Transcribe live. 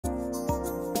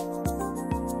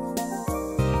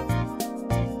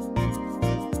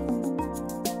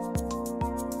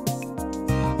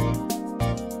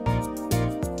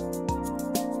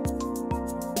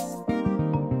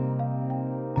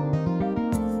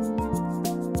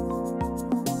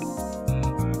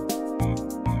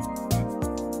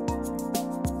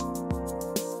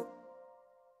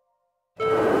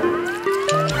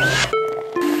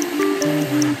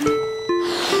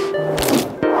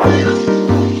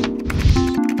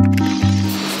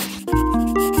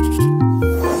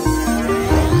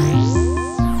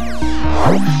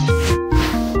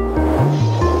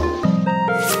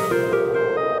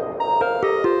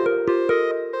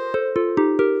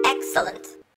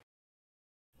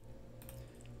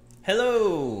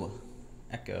Hello,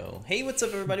 Echo. Hey, what's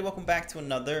up, everybody? Welcome back to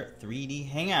another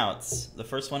 3D Hangouts, the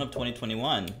first one of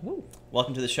 2021. Woo.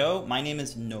 Welcome to the show. My name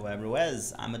is Noah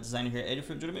Ruiz. I'm a designer here at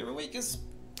Adafruit. Joining me every week is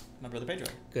my brother Pedro.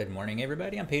 Good morning,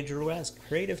 everybody. I'm Pedro Ruiz,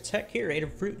 creative tech here at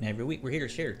Adafruit, and every week we're here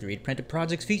to share 3D printed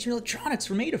projects featuring electronics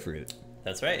from Adafruit.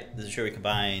 That's right. This is a show we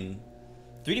combine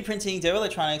 3D printing, Dell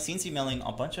electronics, CNC milling,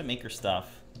 a bunch of maker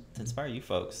stuff to inspire you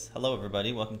folks. Hello,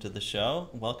 everybody. Welcome to the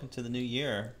show. Welcome to the new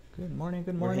year. Good morning,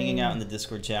 good We're morning. hanging out in the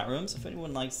Discord chat room, so if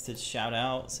anyone likes to shout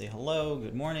out, say hello,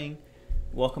 good morning,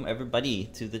 welcome everybody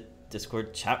to the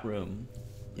Discord chat room.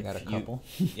 You got a couple.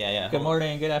 Yeah. Good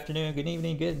morning, good afternoon, good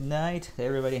evening, good night to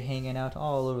everybody hanging out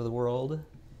all over the world.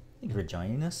 Thank you for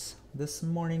joining us this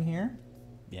morning here.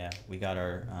 Yeah, we got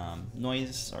our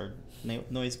noise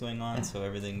going on, so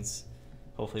everything's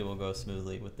hopefully will go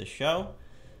smoothly with the show.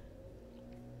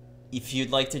 If you'd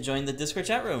like to join the Discord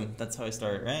chat room, that's how I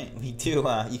start, right? We do.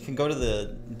 You can go to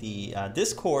the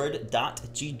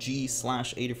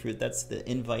discord.gg/Adafruit. That's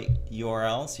the invite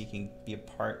URL, so you can be a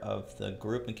part of the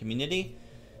group and community.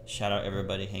 Shout out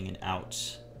everybody hanging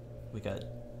out. We got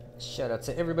Shout out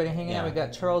to everybody hanging out. We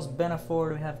got Charles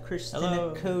Benaford, we have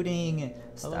Christina Coding,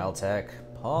 Style Tech,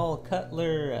 Paul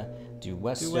Cutler,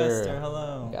 DeWester.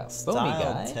 Hello. We got Foamy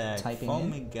Guy Tech, typing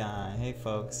Foamy in. Guy. Hey,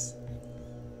 folks.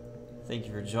 Thank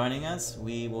you for joining us.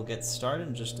 We will get started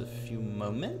in just a few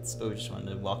moments, but we just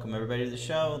wanted to welcome everybody to the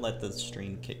show, let the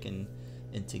stream kick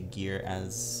into gear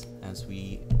as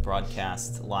we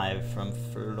broadcast live from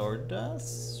Florida,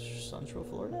 Central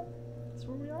Florida. That's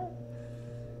where we are.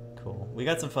 Cool. We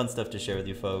got some fun stuff to share with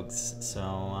you folks. So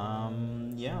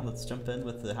yeah, let's jump in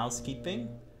with the housekeeping,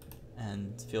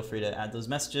 and feel free to add those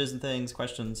messages and things,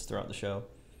 questions throughout the show.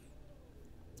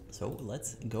 So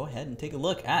let's go ahead and take a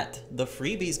look at the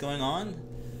freebies going on.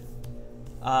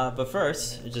 But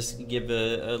first, just give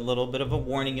a little bit of a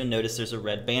warning. You'll notice there's a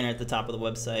red banner at the top of the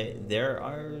website. There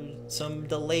are some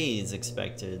delays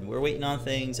expected. We're waiting on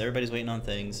things. Everybody's waiting on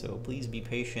things. So please be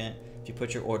patient. If you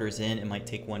put your orders in, it might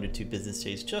take 1 to 2 business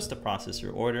days just to process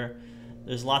your order.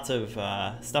 There's lots of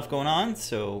stuff going on.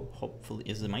 So hopefully,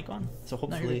 is the mic on? So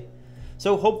hopefully...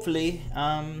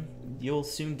 you'll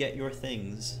soon get your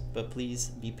things, but please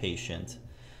be patient.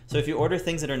 So if you order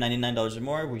things that are $99 or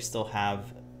more, we still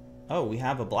have, we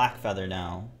have a black feather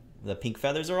now. The pink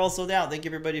feathers are all sold out. Thank you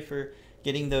everybody for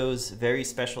getting those very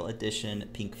special edition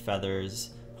pink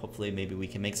feathers. Hopefully maybe we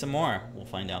can make some more. We'll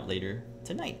find out later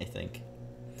tonight, I think.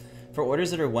 For orders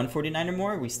that are $149 or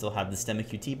more, we still have the STEMMA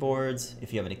QT boards.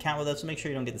 If you have an account with us, make sure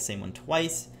you don't get the same one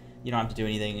twice. You don't have to do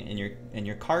anything in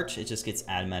your cart. It just gets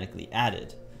automatically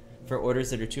added. For orders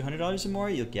that are $200 or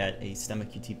more, you'll get a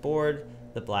STEMMA QT board,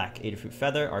 the black Adafruit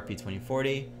Feather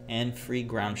RP2040, and free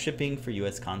ground shipping for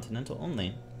US Continental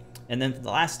only. And then for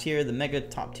the last tier, the mega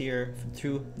top tier, for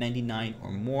 $299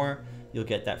 or more, you'll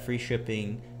get that free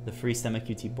shipping, the free STEMMA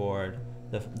QT board,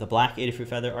 the black Adafruit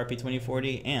Feather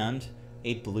RP2040, and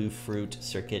a Blue Fruit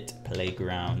Circuit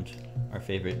Playground, our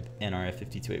favorite NRF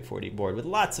 52840 board with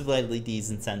lots of LEDs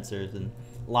and sensors and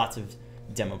lots of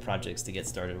demo projects to get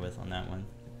started with on that one.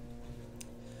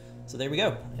 So there we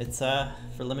go. It's for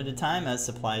limited time as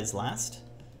supplies last,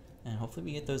 and hopefully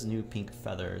we get those new pink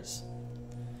feathers.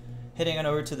 Heading on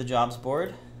over to the jobs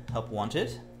board, Help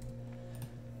Wanted.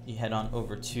 You head on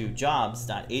over to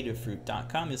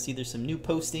jobs.adafruit.com. You'll see there's some new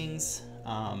postings.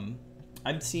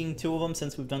 I'm seeing 2 of them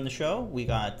since we've done the show. We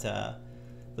got,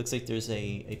 looks like there's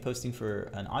a posting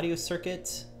for an audio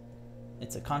circuit.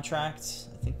 It's a contract.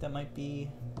 I think that might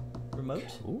be remote.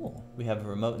 Cool. We have a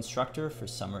remote instructor for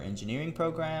summer engineering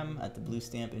program at the Blue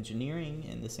Stamp Engineering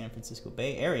in the San Francisco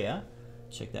Bay Area.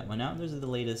 Check that one out. Those are the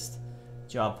latest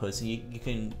job postings. You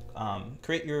can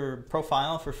create your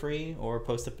profile for free or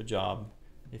post up a job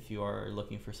if you are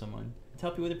looking for someone to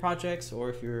help you with your projects, or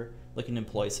if you're looking to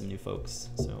employ some new folks.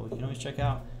 So you can always check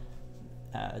out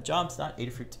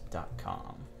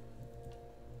jobs.adafruit.com.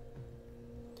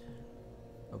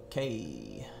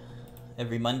 Okay,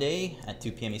 every Monday at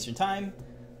 2 p.m. Eastern Time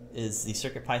is the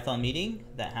CircuitPython meeting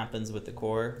that happens with the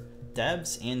core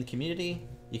devs and the community.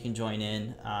 You can join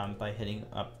in by hitting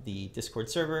up the Discord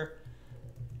server,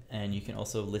 and you can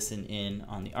also listen in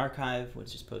on the archive,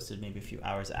 which is posted maybe a few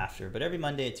hours after. But every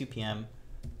Monday at 2 p.m.,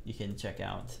 you can check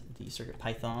out the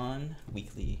CircuitPython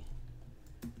weekly.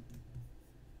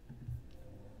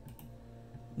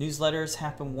 Newsletters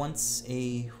happen once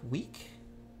a week.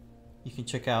 You can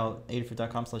check out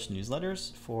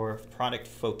adafruit.com/newsletters for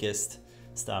product-focused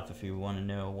stuff. If you want to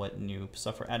know what new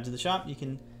stuff are added to the shop, you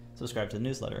can subscribe to the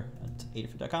newsletter at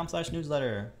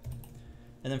adafruit.com/newsletter.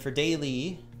 And then for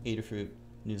daily Adafruit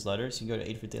newsletters, you can go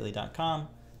to adafruitdaily.com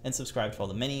and subscribe to all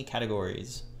the many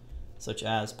categories. such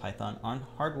as Python on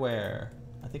Hardware.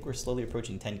 I think we're slowly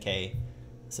approaching 10K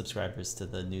subscribers to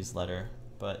the newsletter.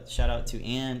 But shout out to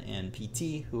Anne and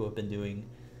PT who have been doing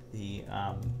the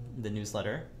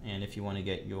newsletter. And if you want to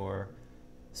get your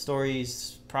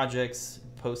stories, projects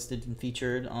posted and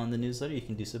featured on the newsletter, you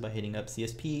can do so by hitting up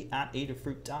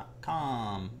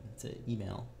csp@adafruit.com. It's an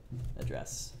email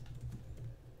address.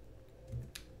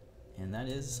 And that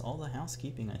is all the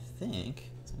housekeeping, I think.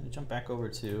 So I'm going to jump back over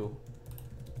to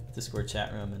Discord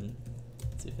chat room and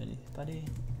see if anybody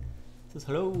says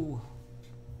hello.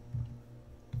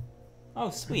 Oh,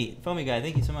 sweet. Foamy Guy,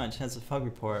 thank you so much. Has a bug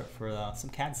report for some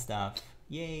CAD stuff.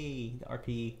 Yay! The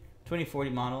RP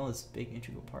 2040 model is a big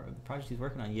integral part of the project he's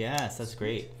working on. Yes, that's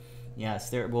great. Yes,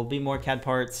 there will be more CAD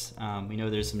parts. We know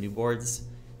there's some new boards,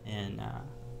 and I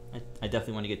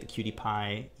definitely want to get the Qt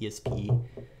Py ESP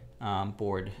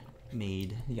board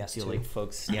made. Yes, I feel like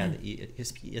folks, yeah, the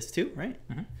ESP ES2, right?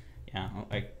 Mm-hmm. Yeah,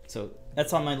 so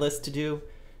that's on my list to do.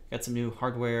 Got some new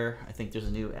hardware. I think there's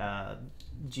a new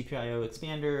GPIO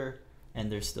expander, and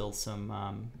there's still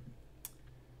some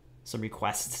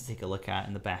requests to take a look at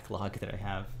in the backlog that I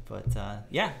have. But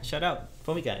yeah, shout out,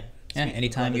 Foamy Guy. Yeah,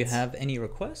 anytime you have any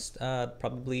request,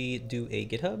 probably do a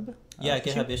GitHub. Yeah,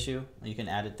 GitHub issue. You can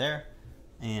add it there,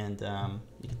 and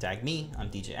you can tag me. I'm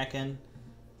DJ Ekin,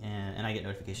 and I get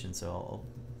notifications, so I'll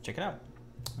check it out.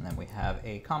 And then we have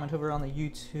a comment over on the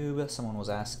YouTube. Someone was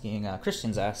asking,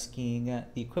 Christian's asking,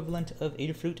 the equivalent of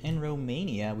Adafruit in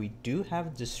Romania. We do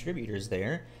have distributors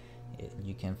there.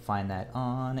 You can find that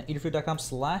on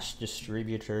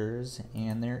adafruit.com/distributors,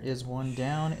 and there is one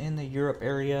down in the Europe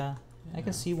area. Yeah. I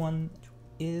can see one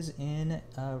is in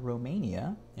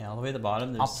Romania. Yeah, all the way at the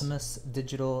bottom. There's Optimus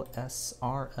Digital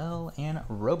SRL and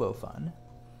RoboFun.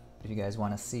 If you guys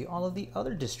want to see all of the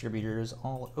other distributors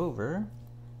all over,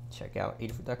 check out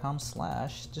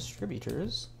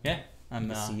adafruit.com/distributors. Yeah,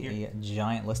 I'm see a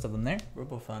giant list of them there.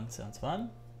 RoboFun sounds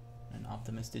fun. And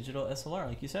Optimus Digital SLR,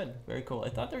 like you said, very cool. I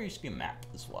thought there used to be a map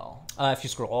as well. If you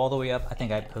scroll all the way up, I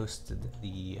think I posted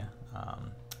the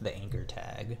anchor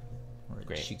tag.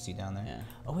 Where it shoots you down there. Yeah.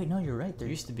 Oh wait, no, you're right. There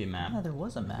used to be a map. Yeah, there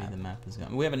was a map. Maybe the map is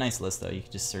gone. We have a nice list though. You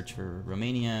can just search for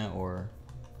Romania or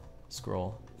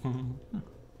scroll.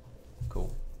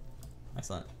 Cool.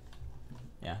 Excellent.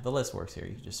 Yeah, the list works here.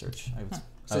 You can just search. I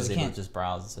was able to just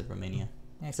browse. It said Romania.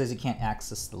 Yeah, it says you can't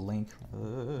access the link.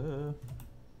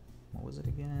 What was it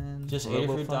again? Just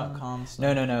adafruit.com.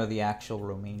 No, the actual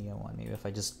Romania one. Maybe if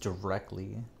I just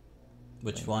directly.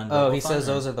 Which one? Oh, he says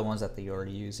those are the ones that they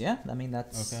already use. Yeah, I mean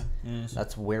that's okay. Yeah,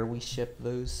 that's where we ship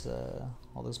those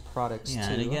all those products. Yeah,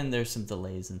 to. And again, there's some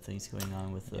delays and things going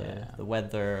on with the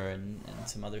weather and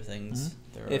some other things.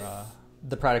 Mm-hmm. If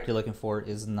the product you're looking for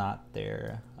is not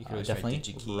there, you can definitely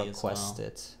DigiKey request as well.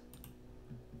 it.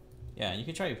 Yeah, you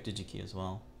can try DigiKey as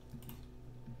well.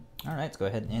 All right, let's go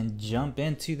ahead and jump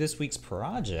into this week's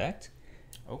project.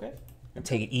 Okay.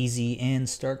 Take it easy and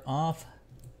start off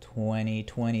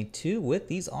 2022 with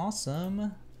these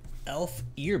awesome Elf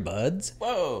earbuds.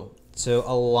 Whoa! So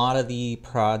a lot of the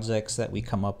projects that we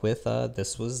come up with,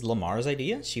 this was Lamar's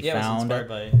idea. She found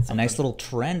a nice little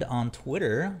trend on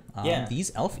Twitter.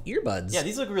 These Elf earbuds. Yeah,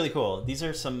 these look really cool. These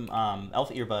are some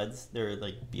Elf earbuds. They're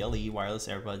like BLE wireless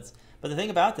earbuds. But the thing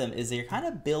about them is they're kind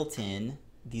of built in.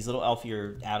 These little Elf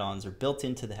ear add-ons are built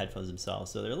into the headphones themselves,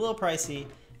 so they're a little pricey.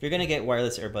 If you're going to get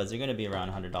wireless earbuds, they're going to be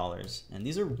around $100. And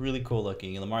these are really cool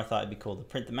looking. Lamar thought it'd be cool to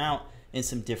print them out in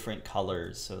some different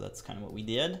colors, so that's kind of what we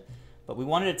did. But we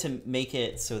wanted to make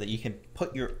it so that you can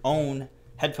put your own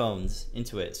headphones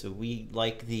into it. So we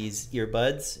like these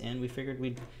earbuds, and we figured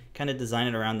we'd kind of design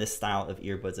it around this style of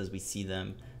earbuds as we see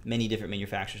them. Many different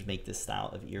manufacturers make this style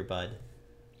of earbud.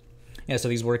 Yeah, so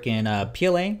these work in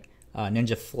PLA,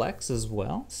 Ninja Flex as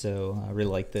well. So I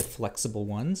really like the flexible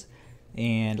ones.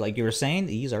 And like you were saying,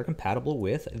 these are compatible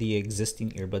with the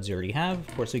existing earbuds you already have.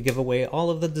 Of course, we give away all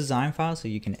of the design files so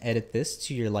you can edit this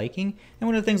to your liking. And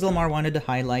one of the things Lamar wanted to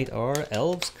highlight are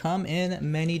elves come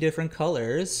in many different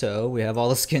colors. So we have all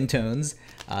the skin tones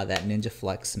that Ninja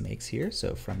Flex makes here.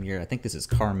 So from your, I think this is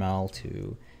caramel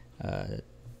to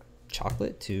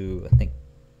chocolate to, I think,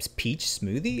 peach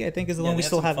smoothie, I think is the one we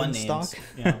still have in stock.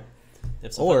 Yeah.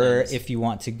 Or if you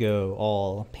want to go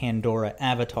all Pandora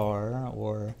Avatar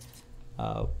or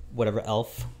whatever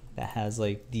elf that has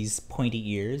like these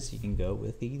pointy ears, you can go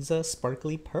with these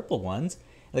sparkly purple ones.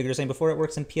 Like you were saying before, it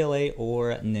works in PLA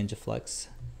or Ninja Flex.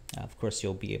 Of course,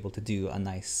 you'll be able to do a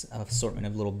nice assortment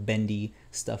of little bendy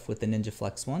stuff with the Ninja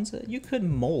Flex ones. You could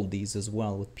mold these as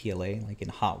well with PLA, like in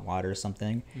hot water or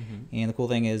something. And the cool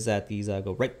thing is that these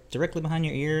go right directly behind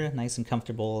your ear, nice and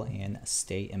comfortable, and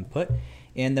stay in put.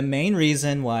 And the main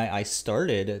reason why I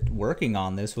started working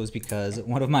on this was because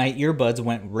one of my earbuds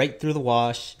went right through the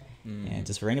wash. And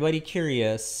just for anybody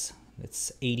curious,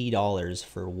 it's $80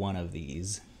 for one of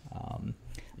these.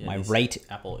 My right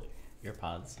Apple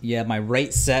EarPods. Yeah, my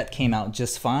right set came out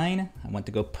just fine. I went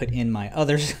to go put in my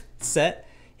other set,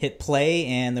 hit play,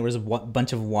 and there was a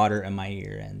bunch of water in my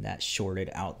ear, and that shorted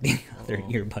out the other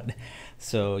earbud.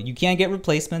 So you can get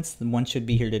replacements. One should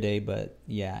be here today, but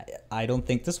yeah, I don't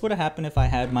think this would have happened if I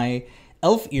had my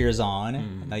elf ears on.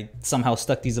 And I somehow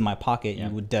stuck these in my pocket. You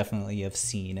would definitely have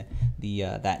seen the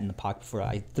that in the pocket before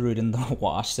I threw it in the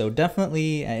wash. So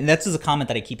definitely, and that's just a comment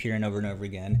that I keep hearing over and over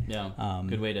again. Yeah,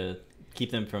 good way to keep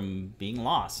them from being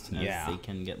lost, as Yeah. they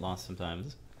can get lost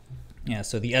sometimes. Yeah,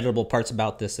 so the editable parts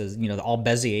about this is, you know, all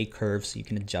Bezier curves, so you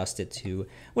can adjust it to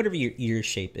whatever your ear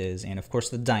shape is, and of course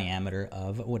the diameter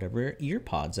of whatever ear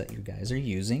pods that you guys are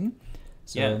using.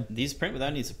 So, Yeah, these print without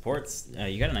any supports.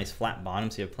 You got a nice flat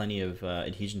bottom, so you have plenty of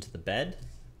adhesion to the bed.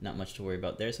 Not much to worry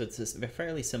about there. So it's a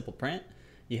fairly simple print.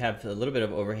 You have a little bit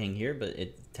of overhang here, but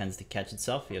it tends to catch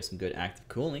itself. You have some good active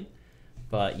cooling.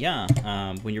 But yeah,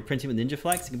 when you're printing with Ninja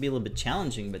Flex, it can be a little bit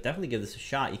challenging, but definitely give this a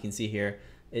shot. You can see here,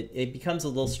 it becomes a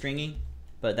little stringy,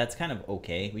 but that's kind of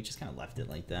okay. We just kind of left it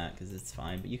like that because it's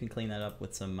fine. But you can clean that up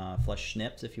with some flush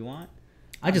snips if you want.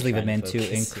 I just leave I'm them in trying to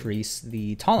focus. increase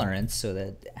the tolerance so that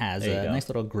it has There you a go. nice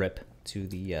little grip to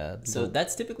the... So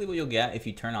that's typically what you'll get if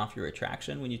you turn off your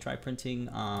retraction when you try printing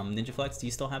Ninja Flex. Do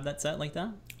you still have that set like that?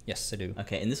 Yes, I do.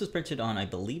 Okay, and this was printed on, I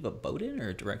believe, a Bowden or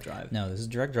a direct drive? No, this is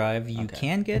direct drive. You Okay.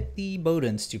 can get the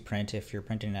Bowdens to print if you're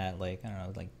printing at, like, I don't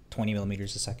know, like 20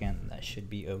 millimeters a second. That should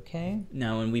be okay.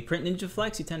 Now, when we print Ninja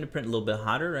Flex, you tend to print a little bit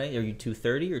hotter, right? Are you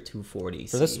 230 or 240?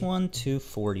 For this one,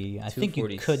 240. I think you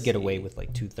 240 could get away C. with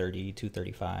like 230,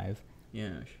 235. Yeah.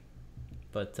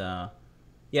 But,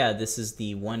 yeah, this is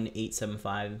the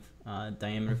 1875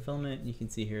 diameter filament. You can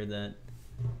see here that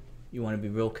you want to be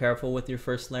real careful with your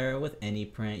first layer with any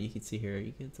print. You can see here,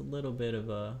 it's a little bit of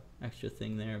a extra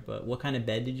thing there. But what kind of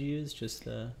bed did you use? Just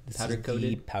This powder is the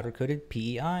coated? powder coated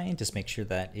PEI. Just make sure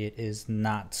that it is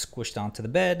not squished onto the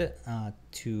bed.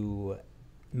 To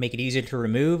make it easier to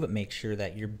remove, make sure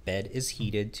that your bed is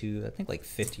heated to, I think, like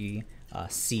 50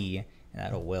 C.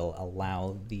 And that will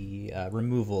allow the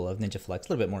removal of Ninja Flex a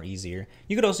little bit more easier.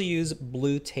 You could also use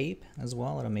blue tape as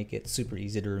well. It'll make it super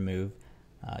easy to remove.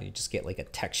 You just get like a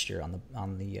texture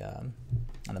on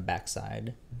the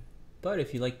backside. But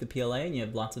if you like the PLA and you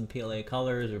have lots of PLA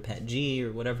colors or PET G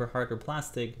or whatever harder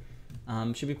plastic,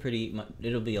 should be pretty.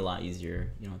 It'll be a lot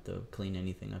easier. You don't have to clean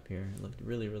anything up here. It looked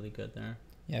really, really good there.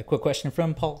 Yeah, quick question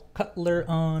from Paul Cutler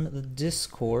on the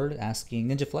Discord asking,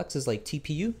 Ninja Flex is like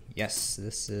TPU? Yes,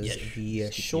 this is Yes, the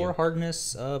it's TPU. Shore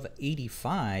Hardness of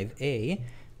 85A,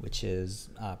 which is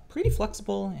pretty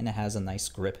flexible and it has a nice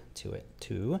grip to it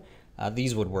too.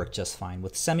 These would work just fine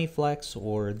with Semi-Flex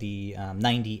or the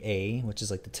 90A, which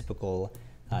is like the typical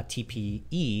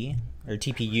TPE or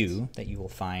TPU that you will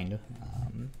find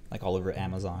like all over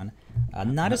Amazon.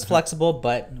 Not as flexible,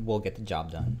 but will get the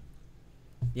job done.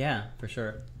 Yeah, for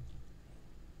sure.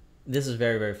 This is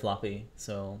very, very floppy.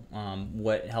 So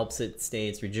what helps it stay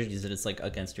its rigidity is that it's like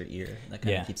against your ear. That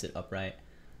kind Yeah. of keeps it upright.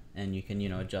 And you can,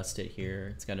 adjust it here.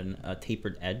 It's got a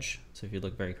tapered edge. So if you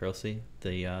look very closely,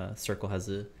 the circle has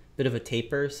a bit of a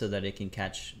taper so that it can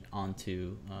catch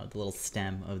onto the little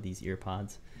stem of these ear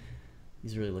pods.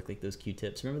 These really look like those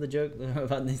Q-tips. Remember the joke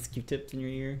about these Q-tips in your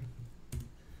ear?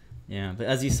 Yeah, but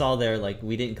as you saw there, like,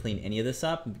 we didn't clean any of this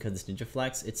up because it's Ninja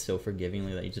Flex. It's so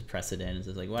forgivingly that you just press it in. It's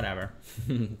just like, whatever.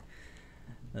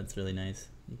 That's really nice.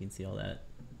 You can see all that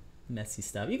messy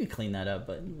stuff. You can clean that up,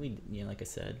 but like I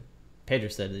said, Pedro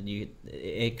said that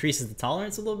it increases the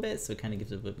tolerance a little bit, so it kind of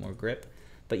gives it a bit more grip.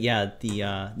 But yeah, the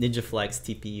Ninja Flex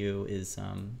TPU is,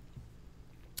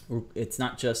 it's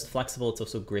not just flexible, it's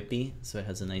also grippy, so it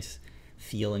has a nice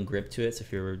feel and grip to it. So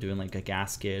if you're doing like a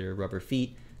gasket or rubber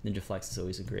feet, Ninja Flex is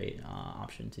always a great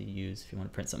option to use if you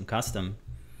want to print something custom.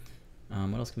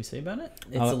 What else can we say about it?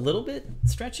 It's a little bit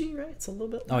stretchy, right? It's a little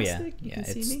bit elastic. Oh yeah, You can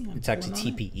see me. I'm it's actually pulling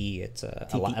on it. TPE. It's a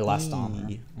TPE.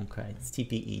 elastomer. Okay, it's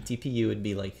TPE. TPU would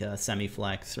be like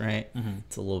semi-flex, right? Mm-hmm.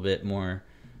 It's a little bit more.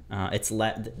 It's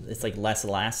like less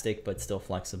elastic, but still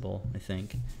flexible, I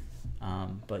think.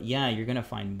 But yeah, you're gonna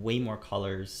find way more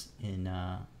colors in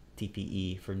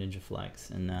TPE for Ninja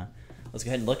Flex, and let's go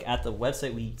ahead and look at the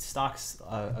website. We stock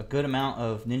a good amount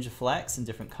of Ninja Flex in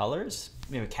different colors.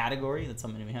 We have a category that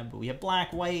some of them have, but we have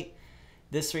black, white,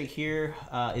 This right here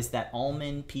is that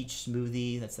almond peach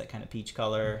smoothie. That's that kind of peach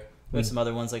color. We have some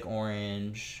other ones like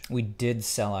orange. We did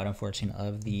sell out, unfortunately,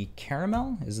 of the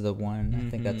caramel is the one. I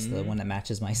think that's the one that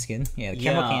matches my skin. Yeah, the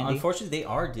caramel candy. Unfortunately, they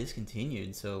are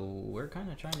discontinued, so we're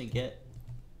kind of trying to get,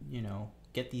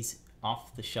 get these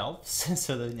off the shelves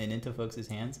so that and into folks'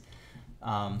 hands.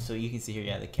 So you can see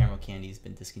here, the caramel candy has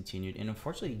been discontinued, and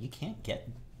unfortunately, you can't get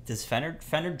this.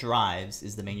 Fender Drives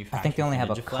is the manufacturer. I think they only have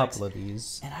a Ninja couple Flex, of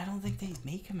these, and I don't think they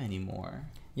make them anymore.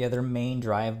 Yeah, their main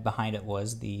drive behind it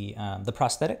was the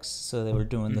prosthetics. So they were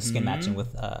doing the skin matching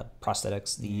with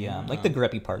prosthetics, like the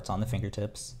grippy parts on the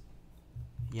fingertips.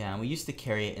 Yeah, and we used to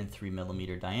carry it in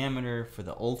 3mm diameter for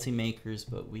the Ultimakers,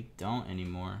 but we don't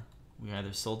anymore. We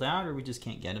either sold out or we just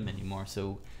can't get them anymore.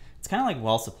 So it's kind of like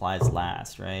while supplies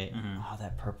last, right? Oh,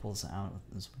 that purple's out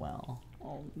as well.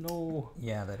 Oh no.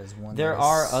 Yeah, that is one. There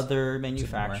are other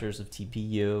manufacturers of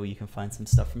TPU. You can find some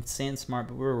stuff from SandSmart,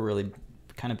 but we're really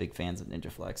kind of big fans of Ninja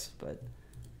Flex, but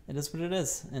it is what it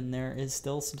is, and there is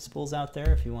still some spools out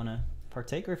there if you want to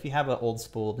partake, or if you have an old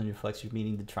spool of Ninja Flex you're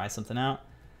meaning to try something out,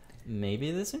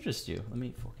 maybe this interests you. Let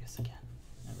me focus again.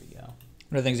 There we go.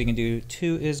 One of the things you can do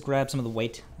too is grab some of the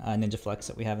white Ninja Flex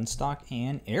that we have in stock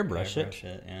and airbrush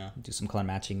it. Yeah. Do some color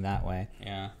matching that way.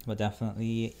 Yeah. But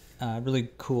definitely really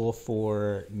cool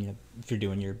for if you're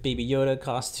doing your Baby Yoda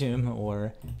costume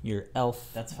or your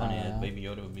elf. That's funny. Baby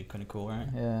Yoda would be kind of cool, right?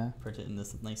 Yeah. Print it in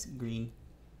this nice green.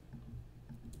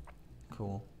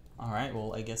 Cool. All right.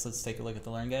 Well, I guess let's take a look at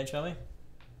the Learn Guide, shall we? All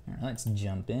right, let's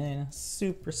jump in.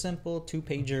 Super simple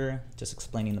 2-pager, just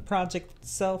explaining the project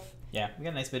itself. Yeah, we got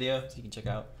a nice video, so you can check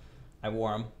out. I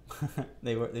wore them.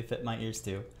 They fit my ears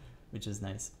too, which is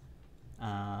nice.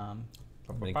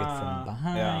 Pretty good from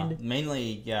behind. Yeah,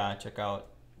 mainly, check out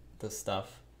this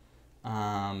stuff.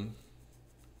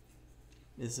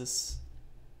 Is this...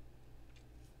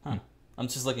 Huh. I'm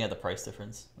just looking at the price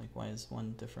difference. Like, why is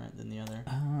one different than the other?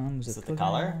 Is it the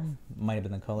color? Might have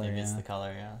been the color, Maybe it's the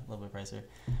color, yeah. A little bit pricier.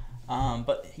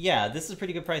 But, yeah, this is a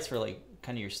pretty good price for, like,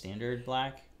 kind of your standard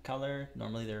black color.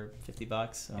 Normally they're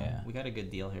 $50, so we got a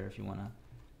good deal here if you want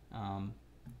to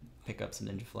pick up some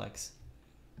Ninja Flex.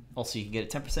 Also, you can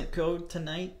get a 10% code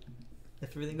tonight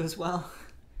if everything goes well.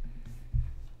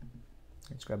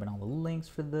 Just grabbing all the links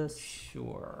for this.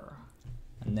 Sure.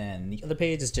 And then the other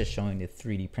page is just showing the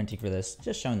 3D printing for this,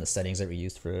 just showing the settings that we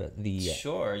used for the...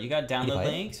 Sure. You got download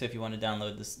links, so if you want to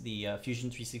download the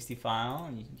Fusion 360 file,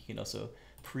 and you can also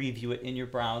preview it in your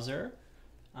browser.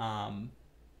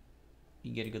 You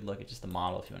can get a good look at just the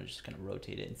model if you want to just kind of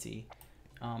rotate it and see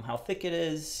how thick it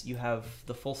is. You have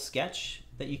the full sketch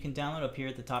that you can download. Up here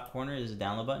at the top corner is a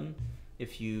download button.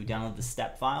 If you download the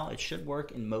step file, it should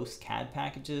work in most CAD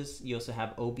packages. You also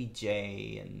have OBJ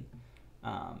and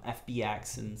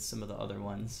FBX and some of the other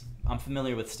ones. I'm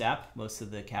familiar with step. Most of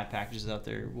the CAD packages out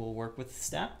there will work with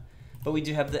step. But we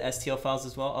do have the STL files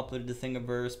as well, uploaded to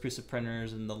Thingiverse, Prusa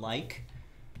printers, and the like.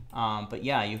 But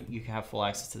yeah, you have full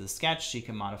access to the sketch. You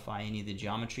can modify any of the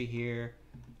geometry here.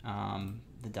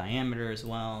 The diameter as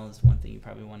well is one thing you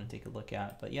probably want to take a look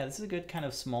at. But yeah, this is a good kind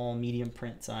of small, medium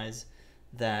print size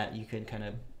that you can kind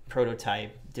of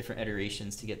prototype different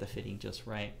iterations to get the fitting just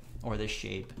right, or the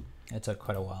shape. It took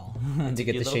quite a while to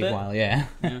get the shape while, yeah.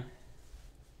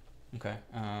 Okay.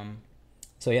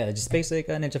 So yeah, just basic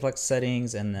Ninja Flex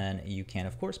settings, and then you can,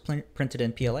 of course, print it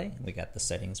in PLA. We got the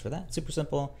settings for that. Super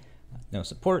simple. No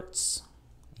supports,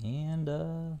 and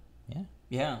yeah.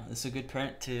 Yeah, it's a good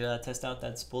print to test out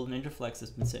that spool of Ninja Flex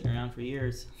that's been sitting around for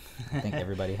years. I think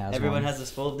everybody has Everyone has a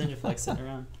spool of Ninja Flex sitting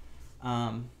around.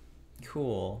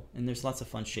 Cool. And there's lots of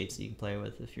fun shapes that you can play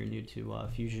with. If you're new to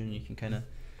Fusion, you can kind of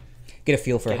get a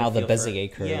feel for how the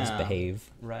Bezier curves behave.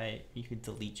 Right. You could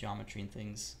delete geometry and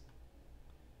things.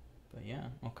 But yeah,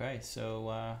 okay.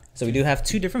 So we do have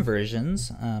two different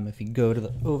versions. If you go to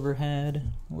the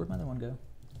overhead, where'd my other one go?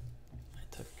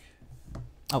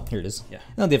 Oh, here it is. Yeah.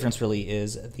 The difference really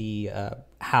is the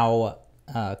how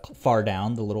far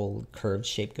down the little curved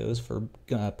shape goes for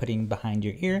putting behind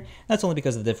your ear. That's only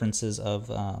because of the differences of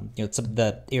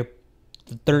the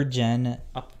third gen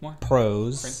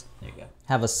Pros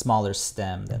have a smaller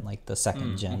stem than like the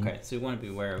second gen. Okay, so you want to be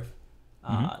aware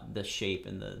of the shape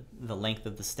and the length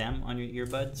of the stem on your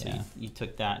earbud. So you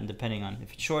took that, and depending on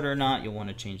if it's shorter or not, you'll want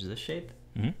to change the shape.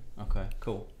 Okay,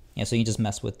 cool. Yeah, so you just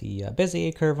mess with the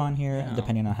Bezier curve on here,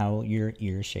 depending on how your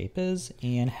ear shape is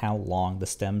and how long the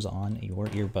stems on your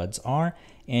earbuds are.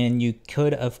 And you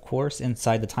could, of course,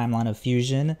 inside the timeline of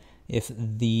Fusion, if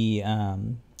the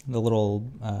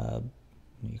little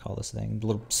what do you call this thing? The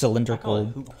little I call it cylindrical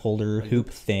hoop. holder A hoop hoop.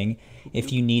 thing.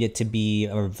 If you need it to be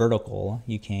vertical,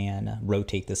 you can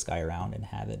rotate this guy around and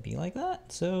have it be like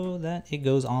that, so that it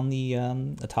goes on the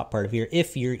top part of here.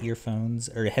 If your earphones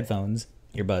or headphones,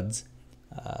 earbuds,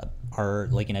 are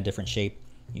like in a different shape,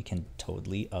 you can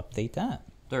totally update that.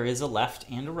 There is a left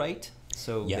and a right,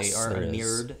 so Yes, they are there a is.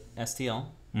 mirrored STL.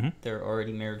 Mhm. They're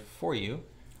already mirrored for you,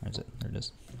 Where is it? There it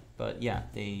is. but yeah,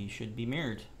 they should be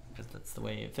mirrored because that's the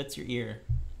way it fits your ear.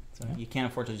 So Yeah. you can't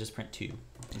afford to just print two.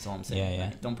 Is all I'm saying. Yeah, yeah.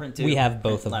 Like, don't print two. We have print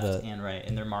both of left the- and right,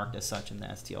 and they're marked as such in the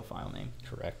STL file name.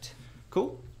 Correct.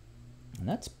 Cool. And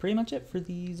that's pretty much it for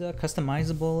these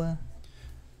customizable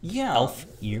Yeah. Elf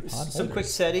ear pod Some quick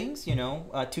holders. settings,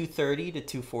 230 to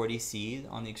 240C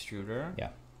on the extruder. Yeah.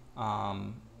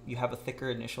 You have a thicker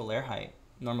initial layer height.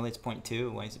 Normally it's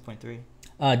 0.2. Why is it 0.3?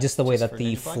 Just the way Just that for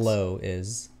the NinjaFlex? flow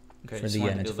is Okay, for just the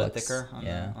wanted to be a bit NinjaFlex. thicker on,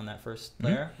 Yeah. on that first Mhm.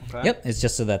 layer. Okay. Yep, it's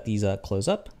just so that these close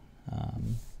up.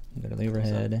 Go to the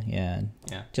overhead, yeah,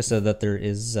 Yeah. just so that there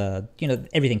is,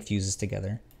 everything fuses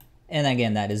together. And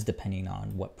again, that is depending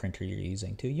on what printer you're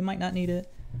using too. You might not need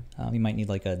it. You might need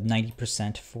like a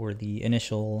 90% for the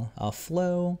initial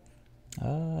flow.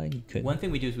 You could. One thing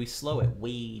we do is we slow it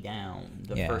way down.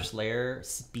 The Yeah. first layer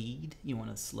speed, you want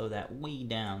to slow that way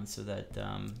down so that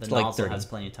the It's like nozzle 30. has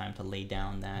plenty of time to lay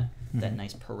down that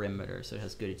nice perimeter so it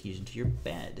has good adhesion to your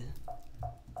bed.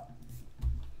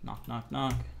 Knock, knock,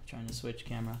 knock. Trying to switch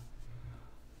camera.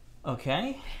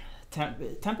 Okay.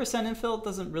 10% infill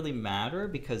doesn't really matter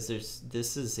because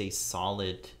this is a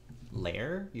solid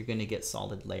layer. You're going to get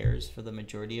solid layers for the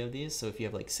majority of these. So if you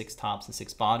have like 6 tops and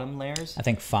 6 bottom layers, I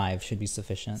think 5 should be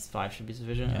sufficient. 5 should be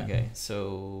sufficient. Yeah. Okay,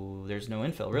 so there's no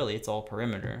infill really. It's all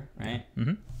perimeter, right?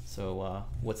 Mm-hmm. So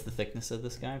what's the thickness of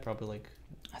this guy? Probably like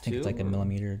I think 2 it's like a or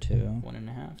millimeter or 2. 1.5.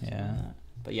 something Yeah. like that.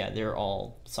 But yeah, they're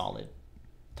all solid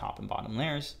top and bottom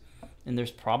layers, and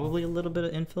there's probably a little bit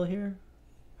of infill here.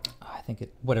 I think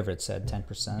whatever it said,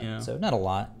 10%. Yeah. So not a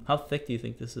lot. How thick do you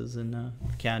think this is in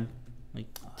CAD? Like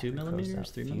 2 There goes millimeters,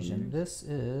 that 3 fusion. millimeters? This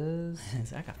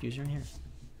is I got fusion in here.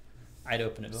 I'd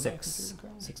open it. 6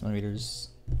 millimeters.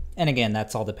 And again,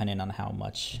 that's all depending on how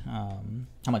much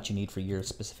you need for your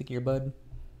specific earbud.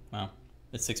 Wow,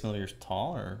 it's 6 millimeters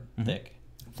tall or Mhm. thick?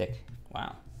 Thick.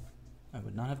 Wow, I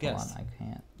would not have Hold guessed. on, I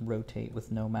can't rotate with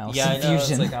no mouse. Yeah, I know. It's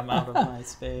Fusion. like I'm out of my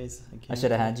space. I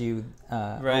should have had you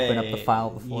open up the file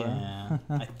before. Yeah,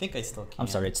 I think I still can. I'm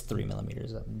sorry, it's 3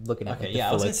 millimeters. I'm looking at Okay, like, the yeah,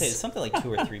 I was gonna fillets. say it's something like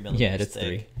 2 or 3 millimeters. Yeah, it's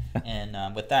thick. 3.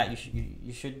 And with that,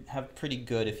 you should have pretty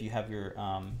good if you have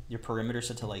your perimeter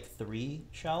set to like 3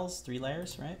 shells, 3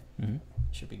 layers, right? Mhm.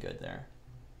 Should be good there.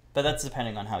 But that's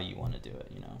depending on how you want to do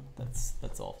it.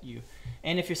 That's all you.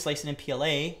 And if you're slicing in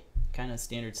PLA, kind of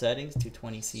standard settings,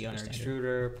 220C on our Super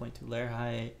extruder, 0.2 layer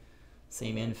height,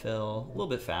 same infill, a little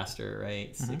bit faster,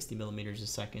 right? Mm-hmm. 60 millimeters a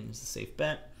second is a safe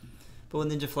bet. But with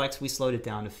NinjaFlex, we slowed it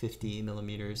down to 50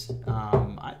 millimeters.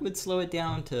 I would slow it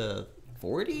down to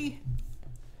 40.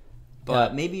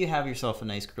 But maybe you have yourself a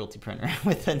nice cruelty printer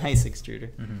with a nice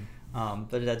extruder. Mm-hmm.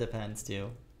 But that depends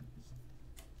too.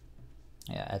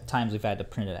 Yeah, at times we've had to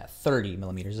print it at 30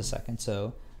 millimeters a second.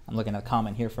 So I'm looking at a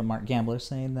comment here from Mark Gambler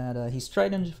saying that he's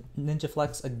tried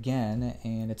NinjaFlex again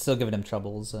and it's still giving him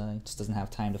troubles. He just doesn't have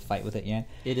time to fight with it yet.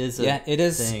 It is. It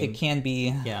is. thing. It can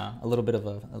be Yeah. a little bit of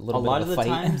a A lot of the fight.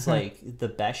 times, like the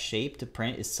best shape to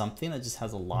print is something that just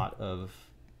has a lot of,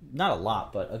 not a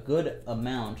lot, but a good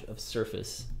amount of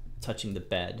surface touching the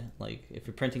bed. Like if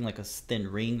you're printing like a thin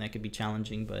ring, that could be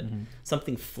challenging, but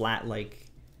something flat like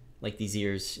these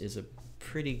ears is a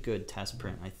pretty good test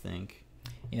print, I think.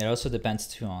 Yeah, it also depends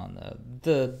too on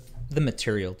the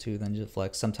material too. The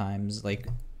NinjaFlex sometimes, like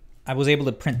I was able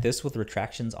to print this with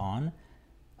retractions on.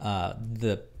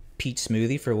 The Peach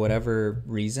Smoothie for whatever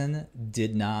reason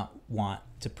did not want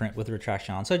to print with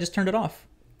retraction on, so I just turned it off,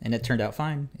 and it turned out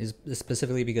fine. Is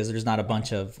specifically because there's not a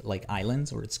bunch of like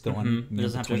islands where it's going. It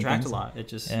doesn't have to between retract things. a lot. It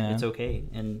just Yeah. it's okay.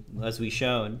 And as we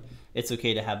showed, it's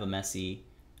okay to have a messy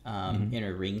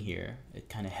inner ring here. It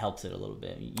kind of helps it a little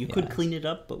bit. You could Yeah. clean it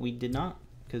up, but we did not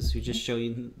because we just show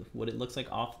you what it looks like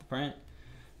off the print.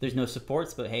 There's no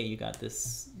supports, but hey, you got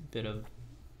this bit of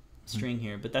string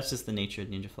here. But that's just the nature of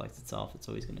NinjaFlex itself. It's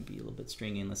always going to be a little bit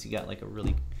stringy unless you got like a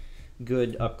really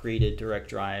good upgraded direct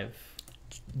drive.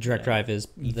 Direct drive is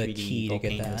the E3D key to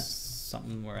get Volcano that.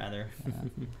 something or other.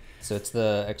 So it's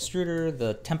the extruder,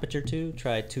 the temperature too.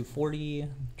 Try 240.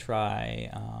 Try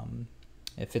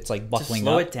if it's like Just buckling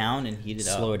slow up, it down and heat it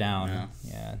up. slow it down. you know?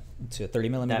 Yeah, to 30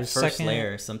 That millimeters a first second.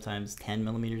 layer, sometimes 10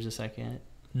 millimeters a second,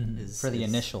 is for the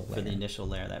initial for layer. the initial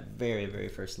layer. That very very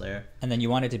first layer. And then you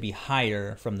want it to be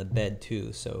higher from the bed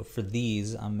too. So for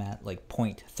these, I'm at like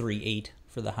 0.38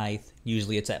 for the height.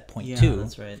 Usually it's at 0.2 Yeah,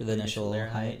 that's right. for the initial layer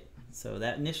height. So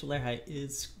that initial layer height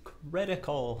is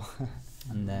critical.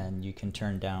 And then you can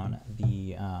turn down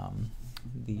the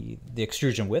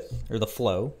extrusion width, or the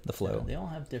flow. So they all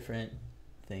have different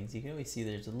things. You can always see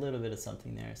there's a little bit of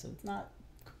something there, so it's not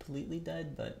completely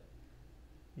dead, but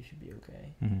you should be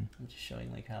okay. Mhm. I'm just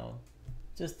showing like how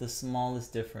just the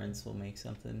smallest difference will make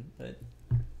something, but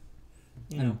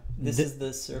you know, this is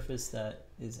the surface that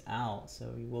is out,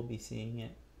 so you will be seeing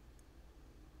it.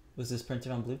 Was this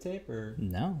printed on blue tape, or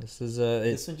No, this is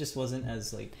this one just wasn't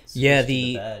as like yeah, squished to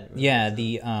the bed, really, yeah, so-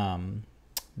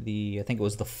 the I think it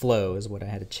was the flow is what I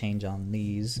had to change on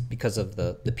these because of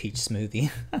the peach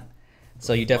smoothie.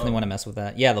 So you definitely want to mess with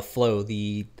that. Yeah, the flow,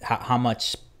 the how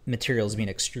much material is being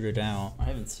extruded out. I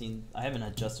haven't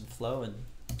adjusted flow in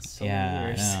so many Yeah,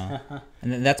 years. I know.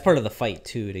 And then that's part of the fight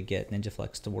too to get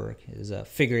NinjaFlex to work is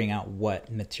figuring out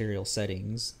what material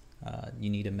settings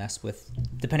you need to mess with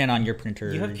depending on your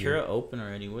printer. You have Cura open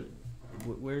already.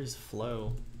 Where's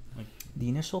flow? Like, the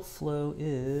initial flow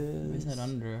is where's that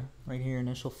under? right here.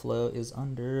 Initial flow is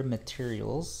under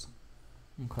materials.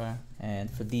 Okay. And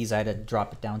for these, I had to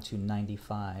drop it down to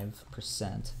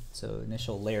 95%. So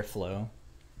initial layer flow.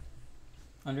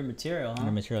 Under material, huh?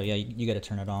 Under material, yeah, you got to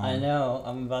turn it on. I know.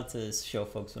 I'm about to show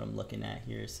folks what I'm looking at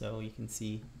here, so you can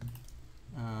see.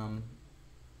 Let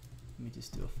me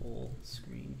just do a full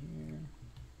screen here.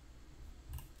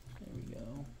 There we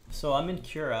go. So I'm in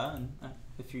Cura, and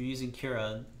if you're using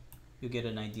Cura, you'll get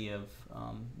an idea of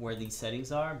where these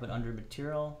settings are. But under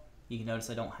material, you can notice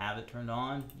I don't have it turned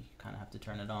on. You kind of have to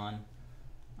turn it on.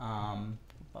 I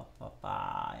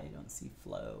don't see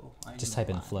flow. Just type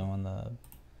in flow on the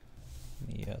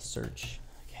search.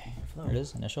 Okay, flow. There it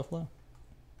is, initial flow.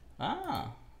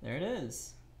 Ah, there it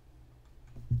is.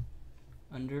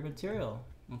 Under material.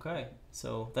 Okay,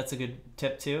 so that's a good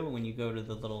tip too. When you go to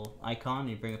the little icon and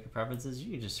you bring up your preferences,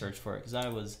 you can just search for it, because I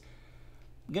was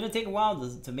gonna take a while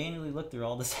to manually look through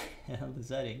all the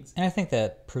settings. And I think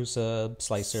that Prusa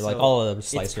slicer, So like all of the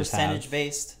slicers it's percentage have.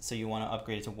 based, so you want to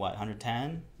upgrade it to what,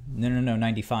 110? No,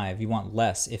 95. You want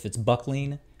less. If it's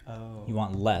buckling, Oh. you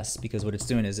want less, because what it's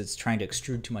doing is it's trying to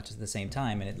extrude too much at the same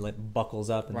time, and it like buckles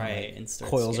up and, Right, then, and starts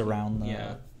coils getting- around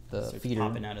the starts feeder.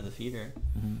 popping out of the feeder.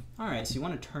 Mm-hmm. All right, so you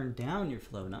want to turn down your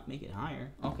flow, not make it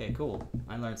higher. Okay, cool.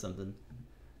 I learned something.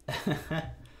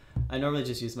 I normally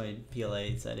just use my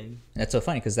PLA setting. That's so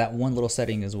funny because that one little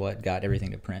setting is what got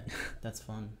everything to print. That's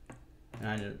fun, and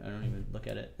I don't even look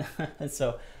at it. And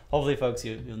so hopefully, folks,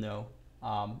 you'll know.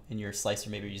 In your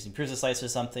slicer, maybe you're using Prusa slicer or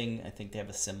something. I think they have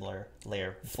a similar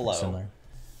layer flow. Similar.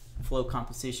 Flow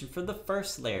compensation for the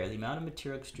first layer. The amount of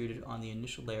material extruded on the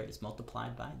initial layer is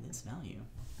multiplied by this value.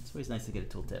 It's always nice to get a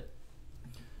tooltip.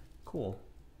 Cool.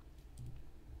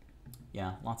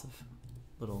 Yeah, lots of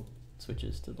little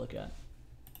switches to look at.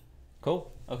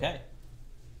 Cool. Okay.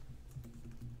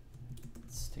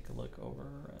 Let's take a look over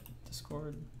at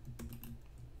Discord.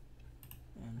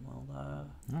 And we'll All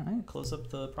right. close up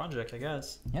the project, I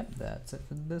guess. Yep, that's it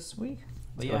for this week.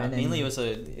 But Let's go yeah, ahead mainly it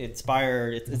and-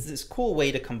 was it's this cool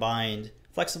way to combine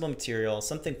flexible material,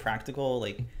 something practical.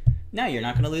 Like, now you're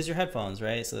not going to lose your headphones,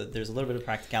 right? So there's a little bit of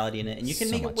practicality in it, and you can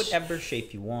So make much. it whatever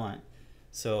shape you want.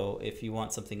 So if you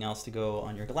want something else to go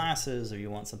on your glasses, or you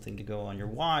want something to go on your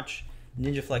watch,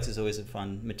 NinjaFlex is always a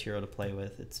fun material to play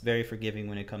with. It's very forgiving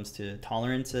when it comes to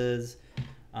tolerances.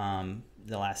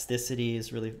 The elasticity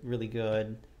is really, really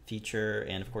good feature,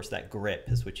 and of course that grip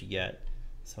is what you get.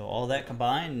 So all that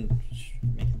combined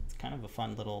make it kind of a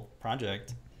fun little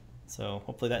project. So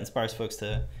hopefully that inspires folks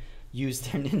to use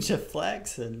their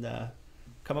NinjaFlex and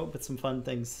come up with some fun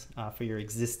things for your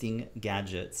existing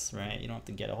gadgets, right? You don't have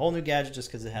to get a whole new gadget just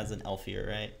because it has an Elfier,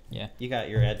 right? Yeah, You got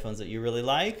your headphones that you really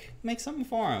like, make something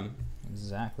for them.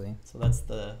 exactly. So that's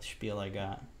the spiel I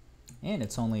got. And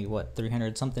it's only, what,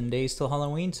 300 something days till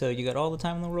Halloween, so you got all the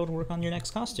time in the world to work on your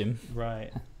next costume. Right.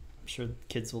 I'm sure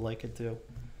kids will like it too.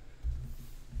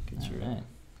 Get All your, right.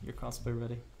 your cosplay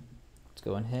ready. Let's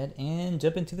go ahead and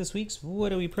jump into this week's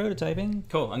What Are We Prototyping?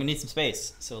 Cool. I'm gonna need some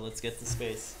space, so let's get the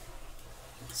space.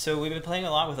 So we've been playing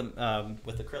a lot with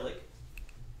acrylic,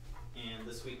 and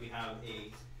this week we have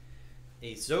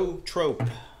a Zoetrope.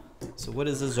 So what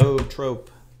is a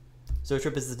Zoetrope?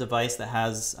 Zoetrope is the device that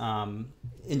has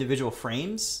individual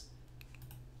frames,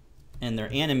 and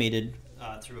they're animated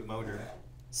through a motor.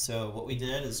 So what we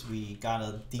did is we got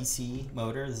a DC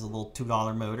motor. This is a little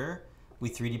 $2 motor. We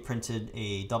 3D printed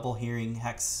a double hearing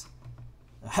hex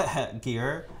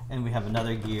gear, and we have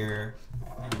another gear,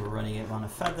 and we're running it on a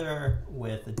feather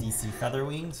with a DC feather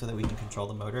wing so that we can control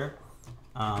the motor.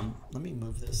 Let me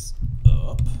move this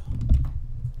up.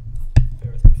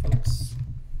 Bear with me, folks.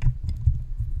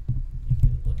 You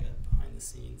the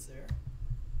scenes there.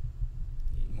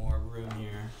 Need more room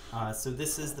here. So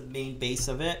this is the main base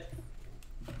of it.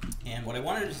 And what I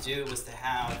wanted to do was to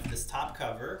have this top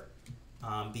cover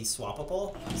be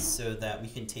swappable so that we